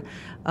heard.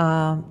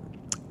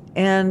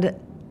 And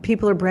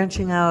people are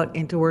branching out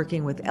into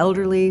working with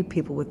elderly,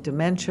 people with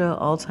dementia,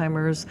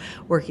 Alzheimer's,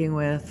 working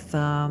with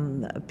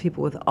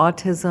people with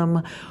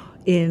autism.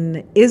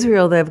 In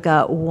Israel, they've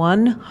got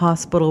one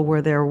hospital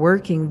where they're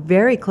working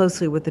very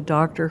closely with the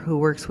doctor who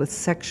works with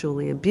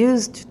sexually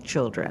abused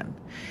children.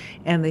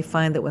 And they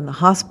find that when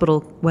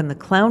the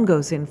clown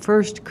goes in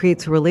first,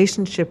 creates a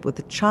relationship with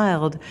the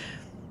child,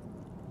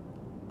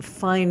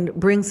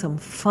 bring some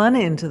fun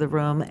into the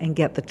room and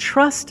get the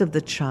trust of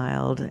the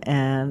child,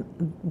 and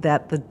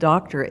that the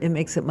doctor, it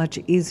makes it much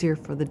easier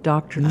for the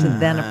doctor to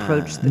then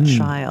approach the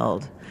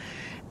child.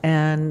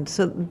 And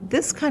so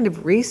this kind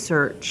of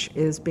research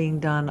is being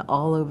done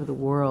all over the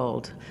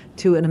world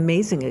to an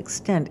amazing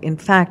extent. In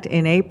fact,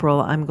 in April,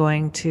 I'm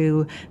going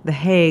to The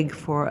Hague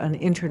for an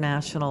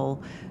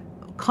international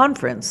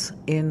conference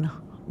in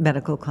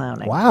medical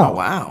clowning.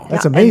 Wow.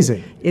 That's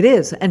amazing. It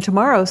is. And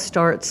tomorrow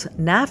starts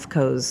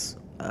NAFCO's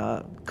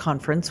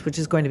conference, which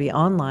is going to be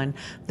online,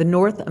 the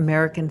North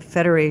American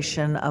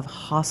Federation of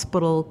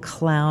Hospital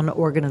Clown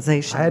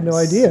Organizations. I had no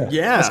idea.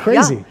 Yeah. That's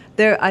crazy.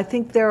 Yeah. I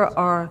think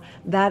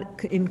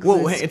that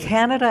includes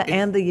Canada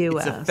and the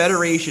U.S. It's a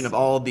federation of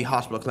all the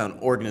hospital clown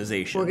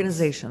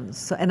organizations.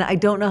 So, and I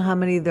don't know how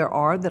many there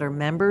are that are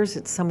members.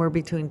 It's somewhere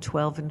between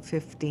 12 and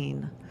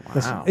 15.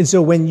 Wow. And so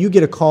when you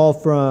get a call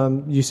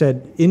from, you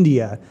said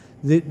India,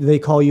 they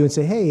call you and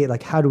say, hey,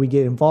 like, how do we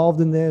get involved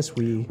in this?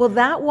 Well,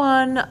 that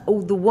one,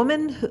 the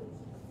woman,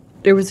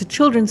 there was a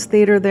children's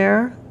theater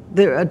there.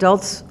 The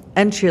adults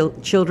and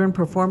children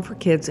performed for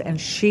kids, and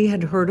she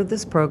had heard of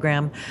this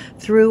program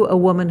through a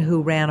woman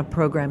who ran a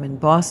program in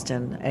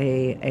Boston,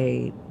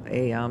 it's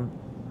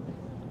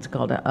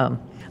called a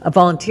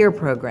volunteer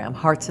program,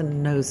 Hearts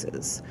and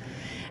Noses.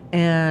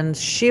 And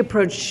she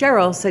approached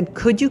Cheryl, said,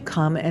 could you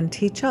come and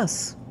teach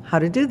us how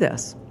to do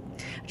this?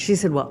 She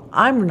said, well,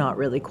 I'm not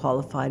really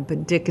qualified,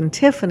 but Dick and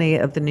Tiffany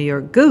of the New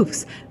York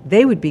Goofs,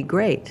 they would be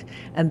great.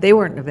 And they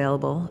weren't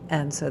available,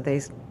 and so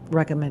they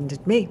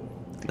recommended me.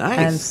 Nice.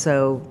 And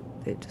so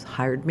they just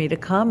hired me to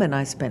come, and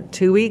I spent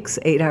 2 weeks,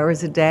 8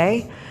 hours a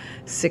day,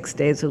 6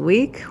 days a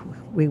week.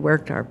 We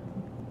worked our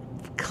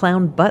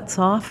clown butts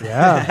off.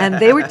 Yeah. And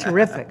they were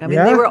terrific. I mean,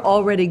 Yeah? they were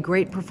already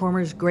great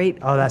performers, great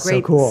that's so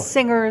great cool.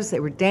 singers,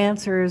 they were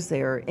dancers,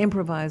 they were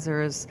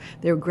improvisers,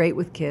 they were great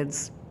with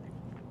kids.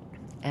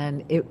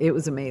 And it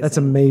was amazing. That's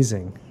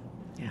amazing.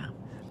 Yeah.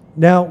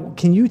 Now,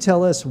 can you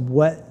tell us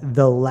what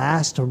the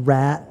last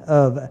rat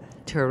of...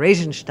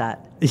 Theresienstadt.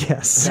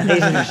 Yes.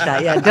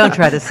 Theresienstadt. Yeah, don't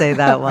try to say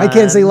that one. I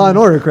can't say Law and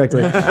Order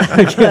correctly.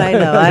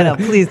 I know.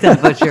 Please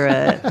don't butcher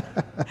it.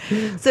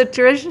 So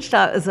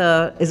Theresienstadt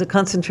is a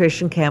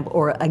concentration camp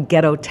or a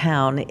ghetto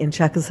town in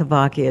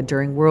Czechoslovakia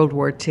during World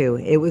War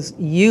II. It was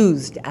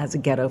used as a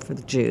ghetto for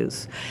the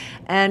Jews,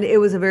 and it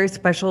was a very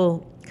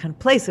special kind of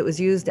place. It was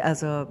used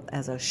as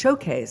a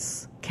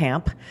showcase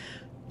camp,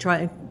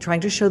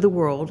 trying to show the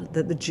world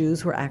that the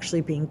Jews were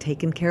actually being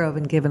taken care of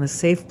and given a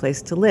safe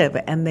place to live.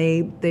 And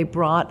they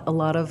brought a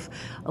lot of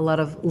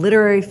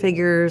literary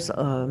figures,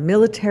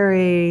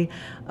 military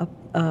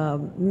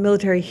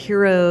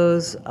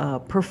heroes,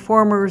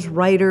 performers,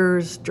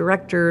 writers,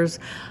 directors,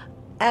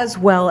 as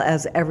well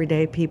as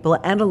everyday people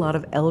and a lot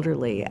of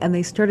elderly. And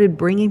they started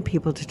bringing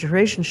people to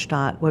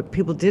Theresienstadt. What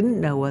people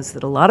didn't know was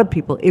that a lot of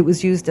people, it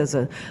was used as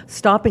a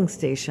stopping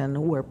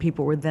station where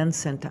people were then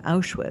sent to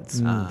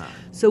Auschwitz.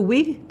 So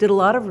we did a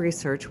lot of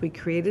research. We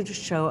created a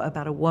show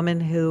about a woman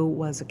who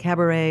was a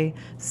cabaret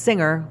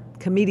singer,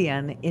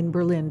 comedian in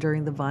Berlin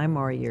during the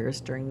Weimar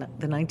years, during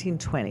the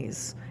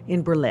 1920s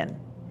in Berlin.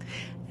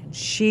 And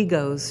she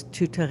goes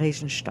to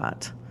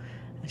Theresienstadt.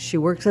 She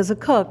works as a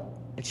cook,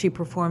 and she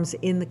performs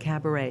in the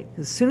cabaret.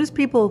 As soon as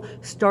people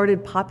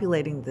started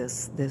populating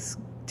this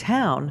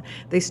town,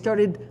 they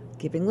started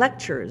giving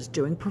lectures,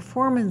 doing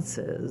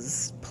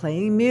performances,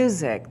 playing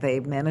music. They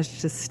managed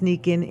to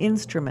sneak in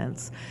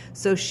instruments.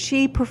 So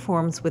she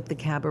performs with the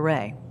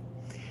cabaret.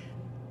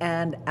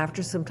 And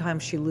after some time,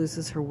 she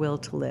loses her will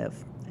to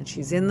live. And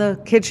she's in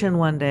the kitchen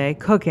one day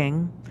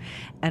cooking,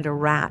 and a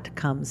rat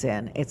comes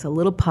in. It's a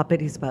little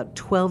puppet. He's about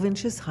 12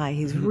 inches high.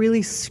 He's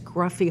really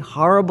scruffy,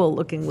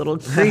 horrible-looking little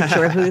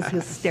creature who's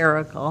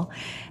hysterical.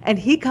 And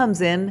he comes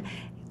in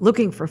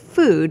looking for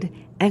food,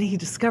 and he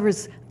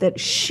discovers that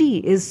she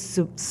is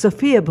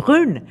Sophia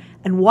Brunn.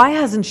 And why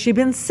hasn't she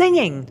been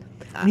singing?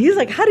 And he's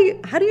like, how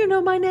do you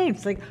know my name?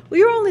 She's like, well,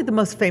 you're only the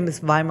most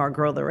famous Weimar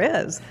girl there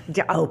is.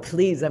 Oh,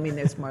 please. I mean,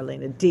 there's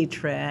Marlene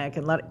Dietrich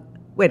and a lot of...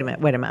 Wait a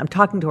minute. I'm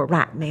talking to a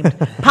rat named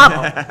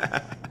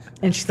Pavel.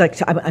 And she's like,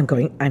 I'm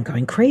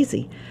going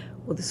crazy.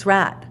 Well, this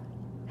rat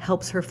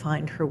helps her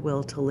find her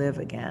will to live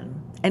again.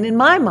 And in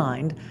my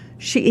mind,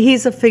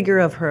 he's a figure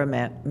of her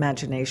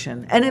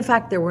imagination. And in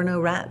fact, there were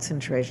no rats in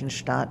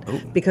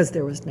Theresienstadt because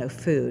there was no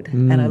food.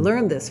 And I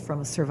learned this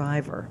from a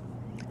survivor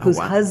whose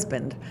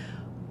husband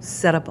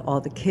set up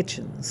all the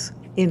kitchens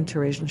in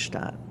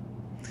Theresienstadt.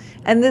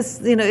 And this,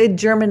 it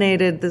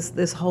germinated,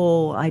 this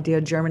whole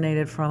idea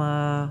germinated from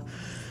a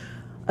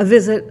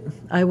visit.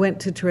 I went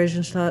to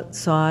Theresienstadt,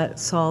 saw it,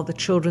 saw the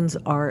children's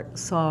art,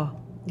 started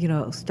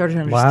to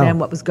understand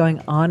what was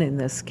going on in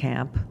this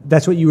camp.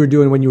 That's what you were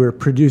doing when you were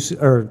producing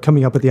or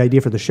coming up with the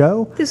idea for the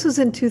show? This was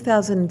in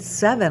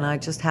 2007. I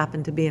just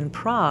happened to be in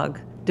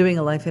Prague doing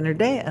a Life Inner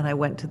Day, and I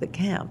went to the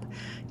camp.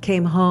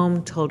 Came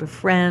home, told a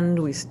friend,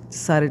 we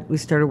started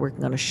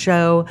working on a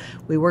show.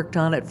 We worked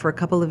on it for a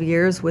couple of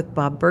years with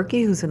Bob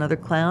Berkey, who's another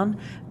clown,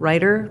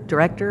 writer,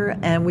 director,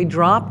 and we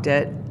dropped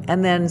it.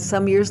 And then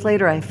some years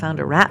later, I found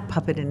a rat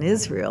puppet in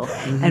Israel,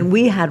 and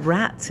we had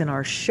rats in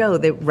our show.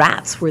 The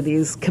rats were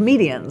these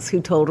comedians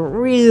who told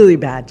really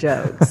bad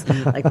jokes,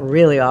 like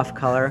really off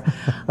color.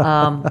 So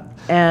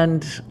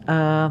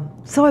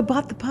I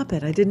bought the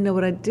puppet. I didn't know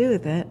what I'd do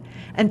with it.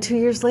 And 2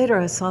 years later,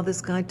 I saw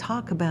this guy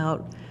talk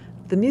about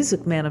the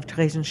music man of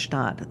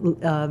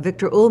Theresienstadt,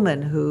 Victor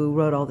Ullmann, who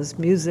wrote all this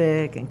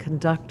music and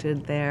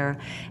conducted there.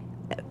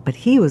 But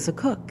he was a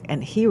cook,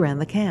 and he ran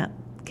the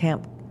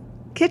camp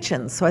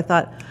kitchen. So I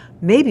thought,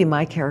 maybe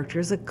my character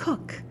is a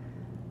cook.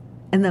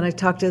 And then I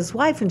talked to his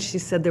wife, and she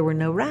said there were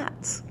no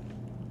rats.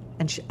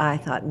 And I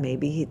thought,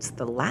 maybe it's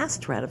the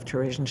last rat of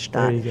Theresienstadt.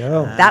 There you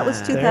go. That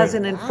was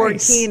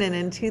 2014, Nice. and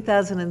in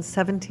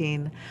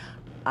 2017,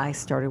 I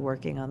started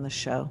working on the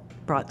show.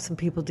 Brought some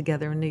people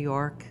together in New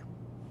York,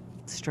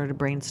 started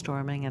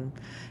brainstorming, and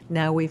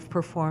now we've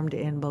performed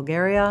in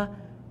Bulgaria,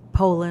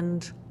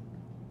 Poland,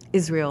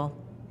 Israel,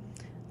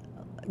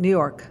 New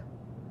York,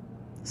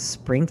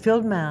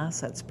 Springfield,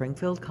 Mass. At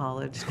Springfield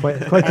College. Quite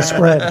the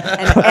spread.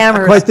 And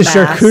Amherst, Quite the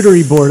Mass.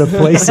 charcuterie board of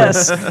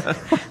places.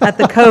 At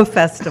the Co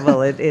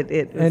Festival, it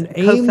And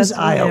Co Ames,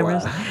 Festival in Iowa.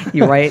 Amherst.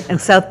 You're right, and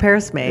South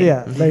Paris, Maine.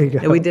 Yeah, there you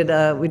go.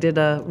 We did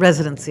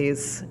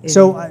residencies.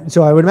 So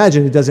I would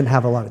imagine it doesn't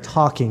have a lot of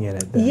talking in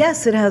it then.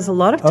 Yes, it has a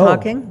lot of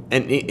talking.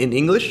 And in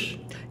English?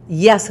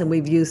 Yes, and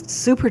we've used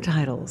super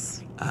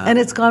titles, and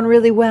it's gone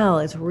really well.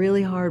 It's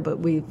really hard, but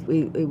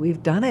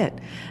we've done it.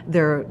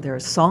 There are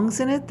songs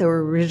in it that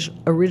were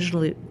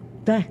originally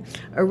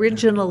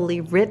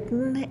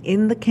written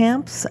in the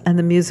camps, and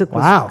the music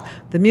was Wow.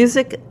 the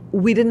music.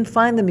 We didn't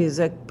find the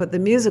music, but the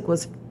music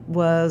was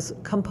was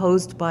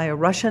composed by a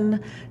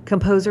Russian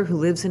composer who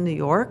lives in New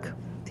York.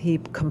 He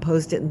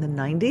composed it in the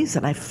 90s,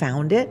 and I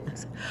found it.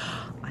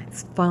 I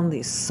found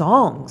these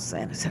songs,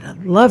 and I said,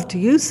 I'd love to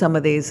use some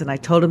of these. And I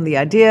told him the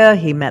idea.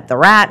 He met the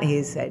rat.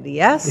 He said,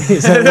 yes.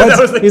 He's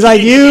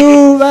like,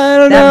 I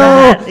don't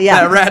know.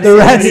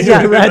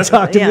 The rat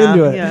talked him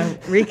into it. Yeah,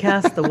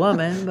 recast the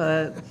woman,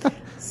 but...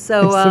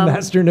 So, it's the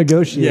master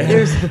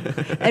negotiator.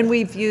 And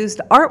we've used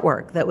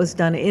artwork that was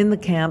done in the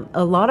camp.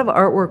 A lot of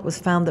artwork was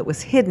found that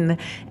was hidden,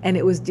 and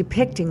it was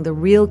depicting the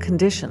real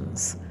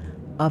conditions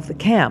of the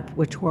camp,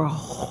 which were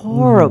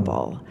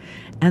horrible.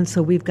 And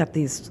so we've got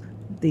these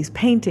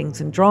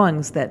paintings and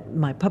drawings that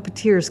my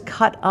puppeteers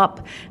cut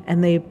up,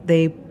 and they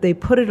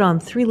put it on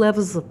 3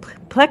 levels of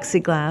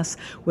plexiglass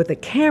with a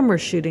camera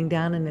shooting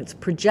down, and it's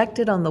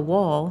projected on the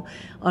wall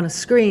on a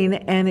screen,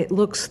 and it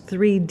looks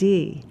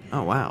 3D.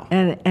 Oh, wow.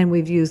 And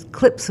we've used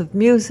clips of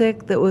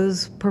music that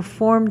was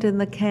performed in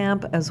the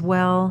camp as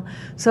well.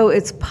 So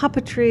it's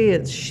puppetry,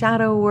 it's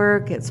shadow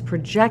work, it's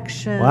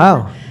projection.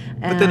 Wow.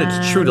 But then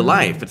it's true to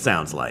life, it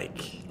sounds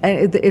like.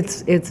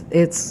 It's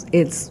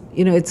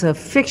a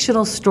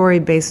fictional story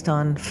based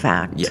on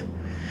fact. Yeah.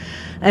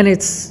 And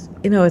it's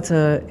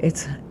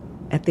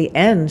at the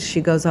end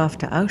she goes off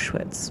to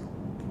Auschwitz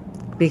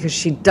because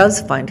she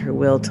does find her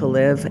will to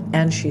live,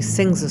 and she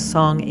sings a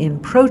song in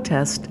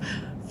protest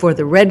for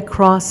the Red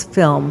Cross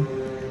film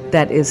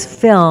that is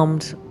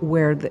filmed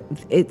where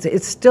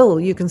it's still,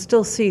 you can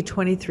still see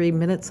 23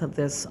 minutes of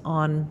this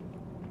on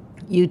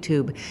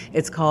YouTube.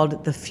 It's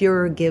called The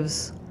Fuhrer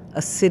Gives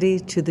a City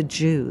to the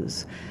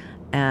Jews.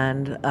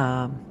 And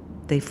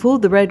they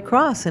fooled the Red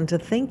Cross into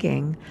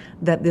thinking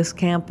that this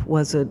camp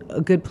was a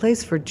good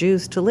place for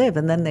Jews to live.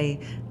 And then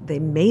they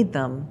made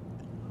them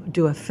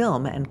do a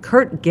film. And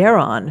Kurt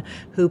Geron,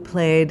 who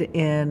played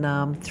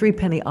in Three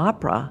Penny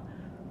Opera,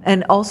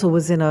 and also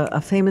was in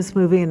a famous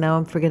movie, and now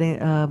I'm forgetting,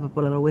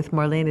 with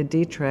Marlene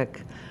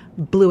Dietrich,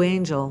 Blue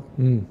Angel.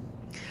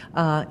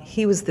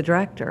 He was the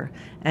director,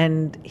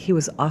 and he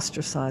was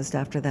ostracized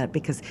after that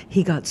because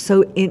he got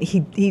so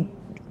he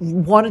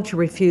wanted to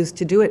refuse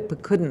to do it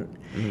but couldn't.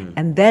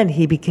 And then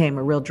he became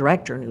a real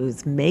director, and he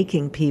was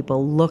making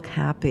people look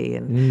happy,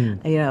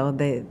 and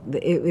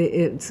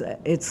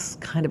it's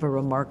kind of a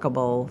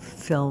remarkable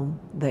film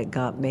that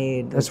got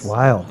made. That's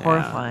wild.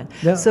 Horrifying.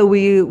 Yeah. So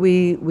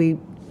we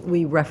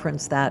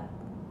reference that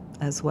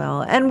as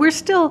well, and we're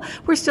still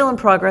in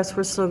progress.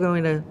 We're still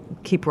going to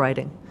keep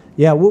writing.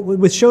 Yeah,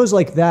 with shows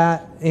like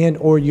that, and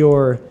or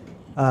your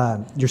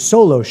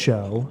solo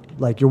show,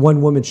 like your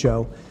one-woman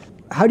show,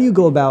 how do you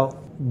go about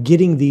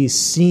getting these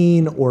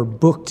seen or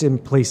booked in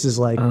places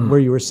like where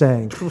you were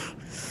saying?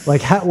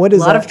 Like, what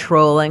is a lot that? of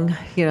trolling,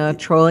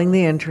 trolling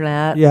the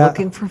internet,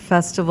 looking for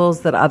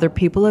festivals that other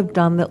people have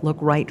done that look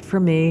right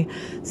for me,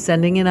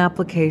 sending in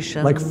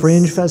applications. Like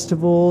fringe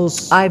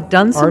festivals? I've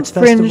done some arts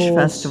fringe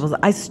festivals.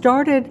 I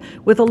started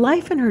with A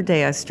Life in Her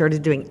Day. I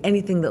started doing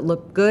anything that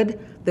looked good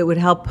that would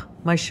help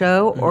my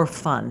show or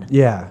fun.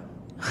 Yeah.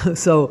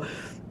 So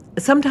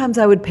sometimes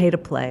I would pay to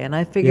play, and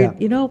I figured,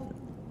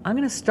 I'm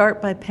going to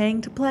start by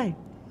paying to play.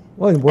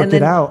 Well, and worked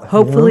it out.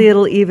 Hopefully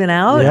it'll even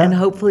out, and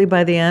hopefully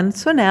by the end.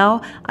 So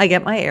now I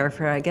get my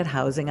airfare, I get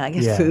housing, I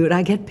get food,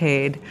 I get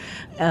paid.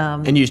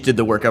 And you just did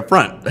the work up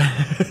front.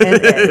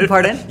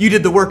 Pardon? You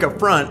did the work up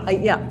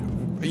front. Yeah.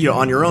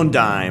 On your own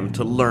dime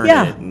to learn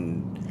it.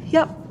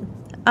 Yep.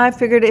 I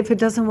figured if it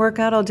doesn't work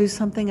out, I'll do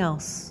something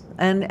else.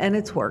 And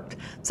it's worked.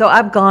 So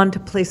I've gone to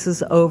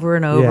places over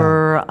and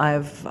over. Yeah.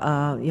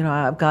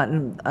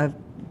 I've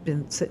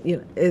been,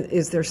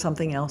 is there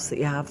something else that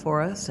you have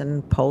for us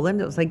in Poland?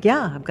 It was like,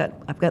 yeah,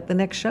 I've got the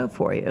next show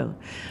for you.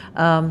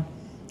 A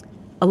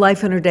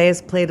Life in Her Day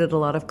is played at a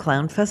lot of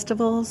clown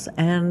festivals,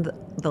 and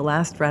The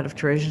Last Rat of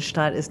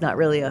Theresienstadt is not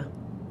really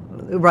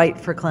right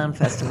for clown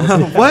festivals.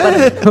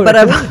 What? But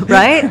I've,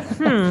 right?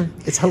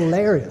 It's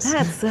hilarious.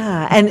 That's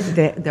and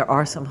there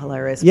are some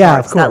hilarious Yeah,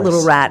 parts. of course. That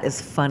little rat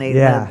is funny.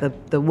 Yeah.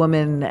 The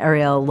woman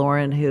Ariel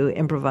Lauren who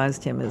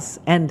improvised him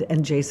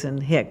and Jason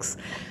Hicks,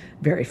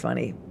 very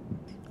funny.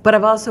 But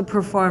I've also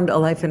performed A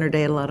Life in Her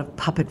Day at a lot of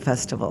puppet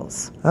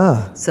festivals.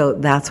 So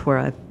that's where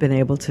I've been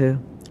able to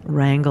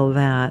wrangle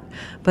that.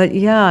 But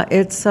yeah,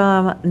 it's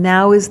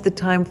now is the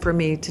time for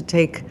me to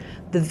take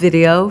the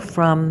video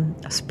from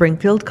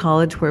Springfield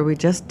College where we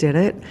just did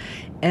it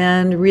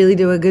and really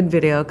do a good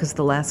video, because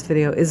the last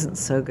video isn't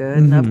so good.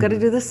 And I've got to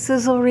do the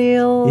sizzle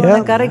reel. Yeah.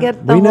 I've got to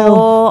get the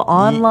whole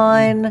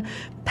online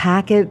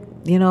packet,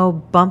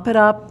 bump it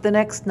up the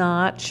next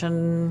notch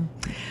and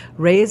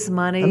raise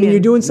money. I mean, you're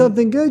doing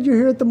something good. You're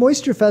here at the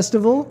Moisture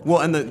Festival.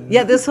 Well, and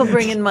this will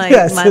bring in my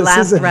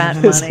last rat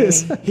money.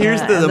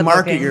 Here's the and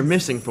market bookings. you're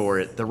missing for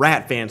it: the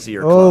rat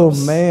fancier Oh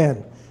clubs.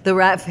 man. The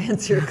Rat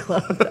Fancier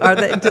Club.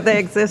 Do they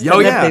exist?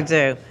 Oh, I bet yeah.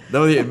 they do.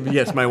 Though,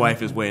 yes, my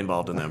wife is way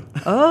involved in them.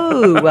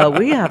 Oh, well,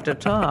 we have to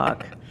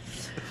talk.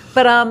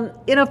 But,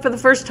 for the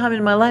first time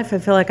in my life, I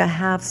feel like I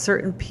have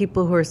certain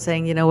people who are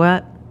saying, you know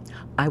what?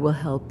 I will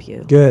help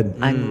you. Good.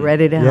 I'm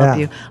ready to help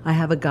you. I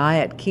have a guy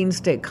at Keene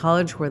State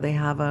College where they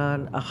have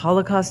a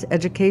Holocaust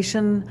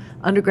education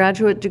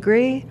undergraduate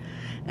degree.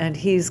 and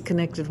he's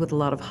connected with a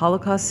lot of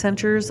Holocaust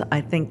centers.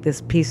 I think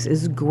this piece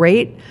is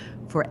great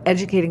for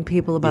educating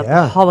people about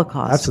the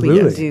Holocaust.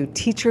 Absolutely. We can do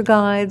teacher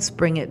guides,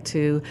 bring it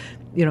to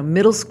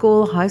middle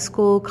school, high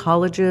school,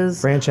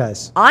 colleges.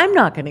 Franchise. I'm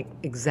not going to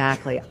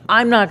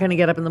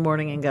get up in the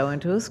morning and go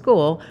into a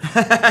school.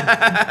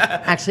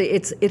 Actually,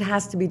 it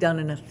has to be done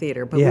in a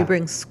theater, but we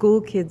bring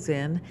school kids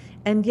in,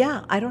 and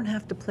I don't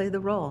have to play the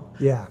role.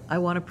 Yeah. I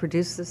want to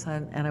produce this,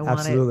 and I want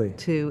Absolutely. it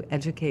to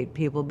educate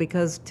people,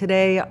 because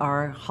today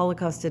our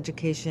Holocaust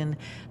education,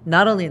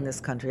 not only in this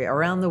country,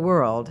 around the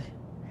world,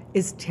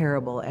 is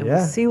terrible, and we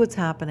see what's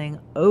happening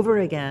over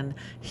again.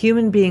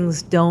 Human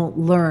beings don't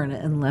learn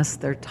unless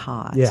they're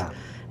taught. Yeah.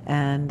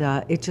 And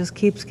it just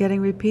keeps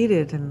getting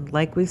repeated, and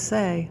like we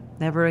say,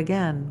 never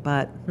again.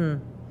 But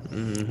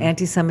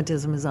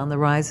anti-Semitism is on the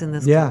rise in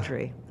this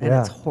country, and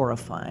it's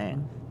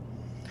horrifying.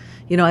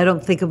 I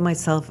don't think of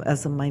myself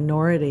as a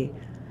minority,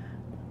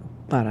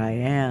 but I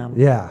am.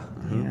 Yeah.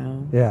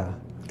 Yeah.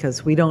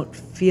 Because we don't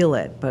feel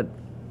it, but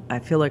I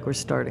feel like we're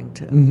starting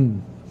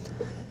to.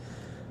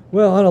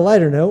 Well, on a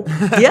lighter note,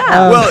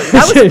 well,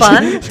 that was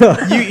fun.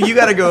 You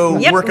got to go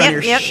work on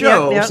your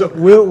show. Yep. So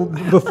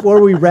before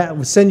we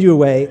send you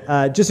away,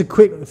 just a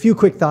few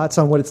quick thoughts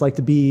on what it's like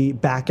to be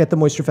back at the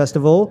Moisture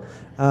Festival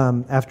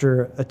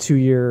after a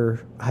 2-year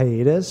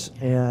hiatus,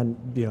 and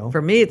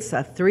For me, it's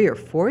a 3 or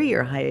 4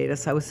 year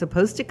hiatus. I was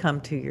supposed to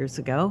come 2 years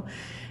ago,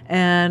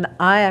 and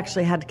I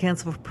actually had to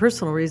cancel for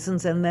personal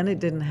reasons, and then it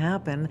didn't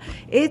happen.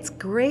 It's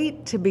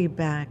great to be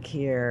back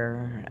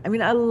here. I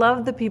mean, I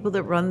love the people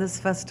that run this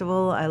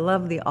festival. I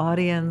love the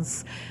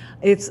audience.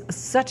 It's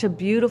such a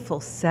beautiful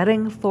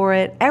setting for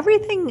it.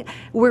 Everything,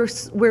 we're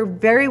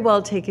very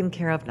well taken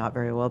care of. Not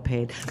very well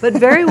paid, but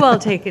very well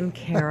taken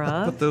care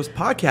of. But those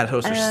podcast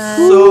hosts are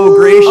so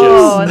gracious.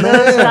 Oh, and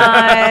those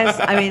guys.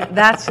 I mean,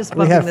 that's just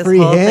bumping this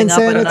whole thing up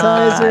a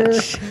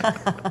notch.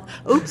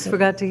 Oops,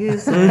 forgot to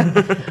use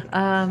it.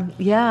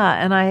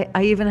 And I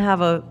even have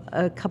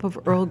a cup of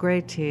Earl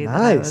Grey tea that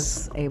I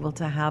was able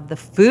to have. The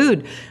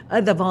food,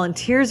 the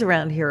volunteers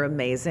around here are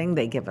amazing.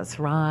 They give us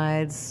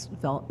rides.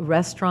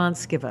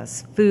 Restaurants give us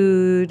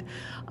food.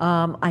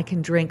 I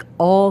can drink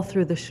all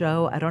through the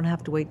show. I don't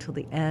have to wait till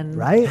the end.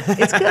 Right?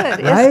 It's good.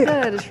 Right? It's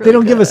good. It's really they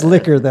don't give good. us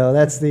liquor, though.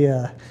 That's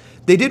the...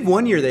 They did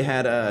one year. They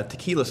had a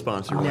tequila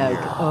sponsor.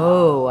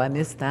 Oh, I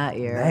missed that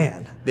year.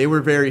 Man. They were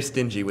very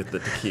stingy with the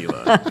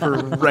tequila for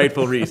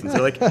rightful reasons.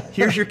 They're like,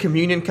 here's your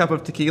communion cup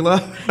of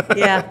tequila.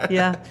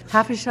 Yeah.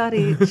 Half a shot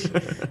each.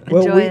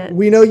 Well, Enjoy it.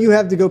 we know you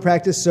have to go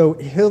practice, so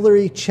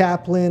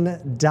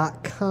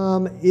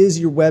HilaryChaplain.com is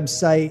your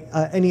website.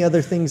 Any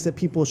other things that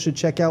people should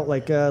check out,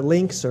 like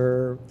links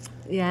or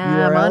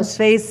Yeah, I'm URLs? on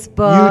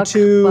Facebook.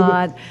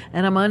 YouTube.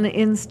 And I'm on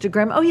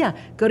Instagram. Oh, yeah.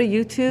 Go to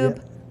YouTube.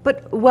 Yeah.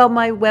 But,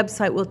 my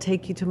website will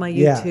take you to my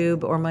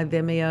YouTube or my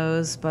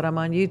Vimeos, but I'm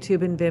on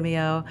YouTube and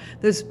Vimeo.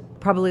 There's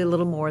probably a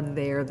little more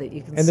there that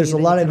you can see. And there's a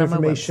lot of on my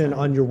information website.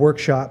 on your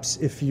workshops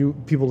if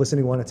people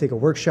listening want to take a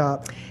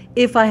workshop.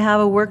 If I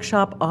have a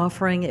workshop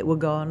offering, it will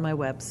go on my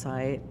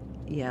website.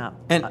 Yeah.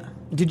 And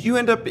did you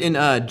end up in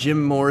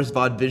Jim Moore's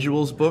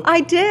Vaudevisuals book?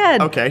 I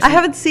did. Okay. I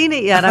haven't seen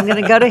it yet. I'm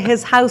going to go to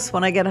his house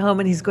when I get home,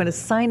 and he's going to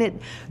sign it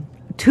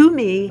to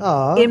me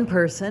in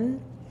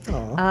person.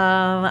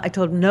 I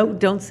told him, no,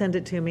 don't send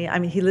it to me. I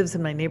mean, he lives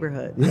in my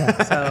neighborhood.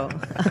 Yeah. So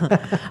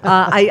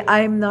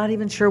I'm not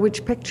even sure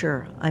which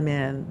picture I'm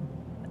in.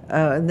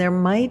 And there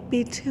might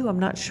be 2. I'm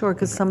not sure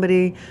because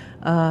somebody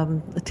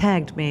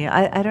tagged me.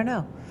 I don't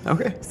know.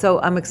 Okay.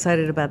 So I'm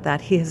excited about that.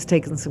 He has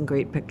taken some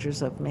great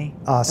pictures of me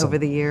over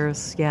the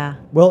years. Yeah.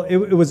 Well, it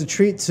was a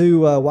treat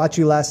to watch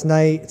you last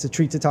night. It's a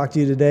treat to talk to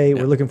you today.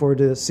 Yeah. We're looking forward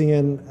to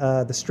seeing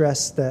the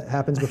stress that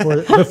happens before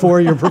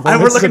your performance.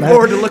 And we're looking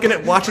forward to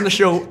watching the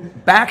show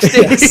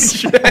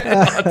backstage.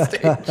 On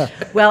stage.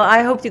 Well,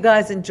 I hope you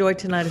guys enjoy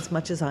tonight as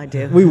much as I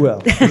do. We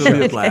will. It'll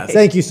be a blast.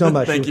 Thank you so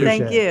much. Thank you.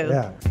 Thank you.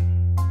 Yeah.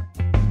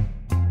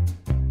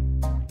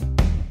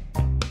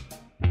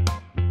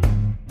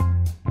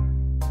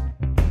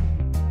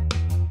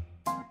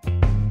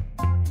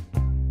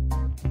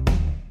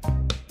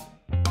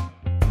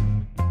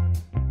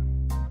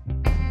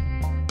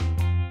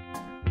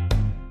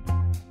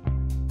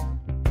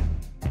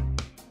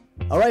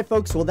 All right,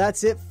 folks. Well,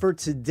 that's it for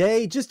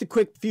today. Just a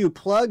quick few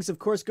plugs. Of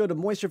course, go to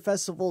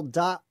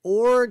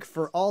moisturefestival.org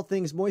for all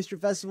things Moisture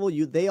Festival.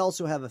 They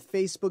also have a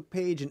Facebook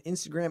page, an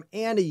Instagram,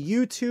 and a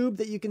YouTube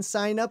that you can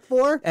sign up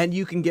for. And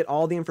you can get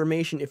all the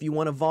information if you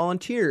want to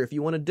volunteer, if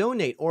you want to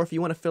donate, or if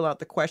you want to fill out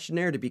the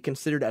questionnaire to be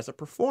considered as a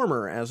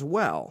performer as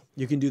well.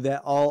 You can do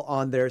that all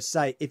on their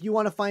site. If you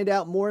want to find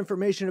out more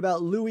information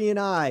about Louie and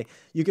I,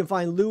 you can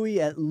find Louie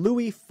at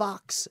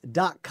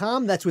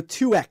louiefox.com. That's with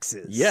 2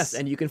 X's. Yes,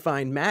 and you can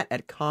find Matt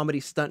at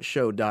comedystuntshow.com.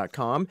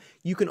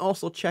 You can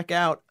also check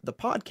out the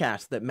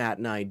podcast that Matt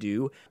and I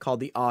do called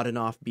the Odd and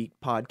Offbeat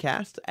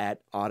Podcast at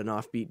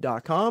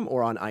oddandoffbeat.com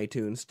or on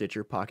iTunes,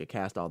 Stitcher, Pocket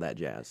Cast, all that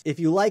jazz. If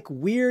you like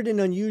weird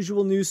and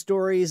unusual news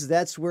stories,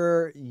 that's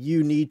where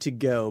you need to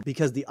go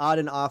because the Odd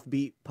and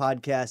Offbeat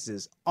Podcast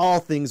is all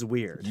things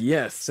weird.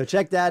 Yes. So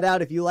check that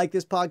out. If you like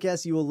this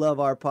podcast, you will love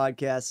our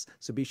podcast.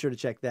 So be sure to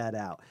check that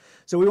out.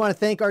 So we want to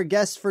thank our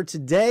guests for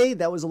today.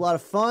 That was a lot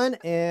of fun.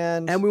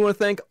 And we want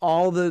to thank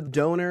all the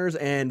donors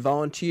and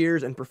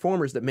volunteers and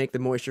performers that make the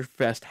Moisture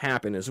Fest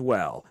happen as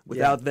well.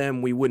 Without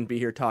them, we wouldn't be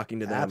here talking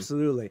to them.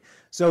 Absolutely.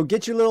 So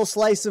get your little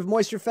slice of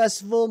Moisture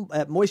Festival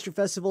at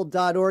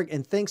moisturefestival.org.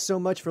 And thanks so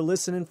much for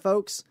listening,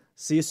 folks.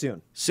 See you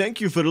soon. Thank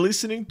you for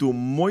listening to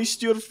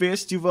Moisture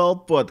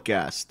Festival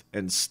podcast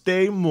and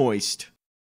stay moist.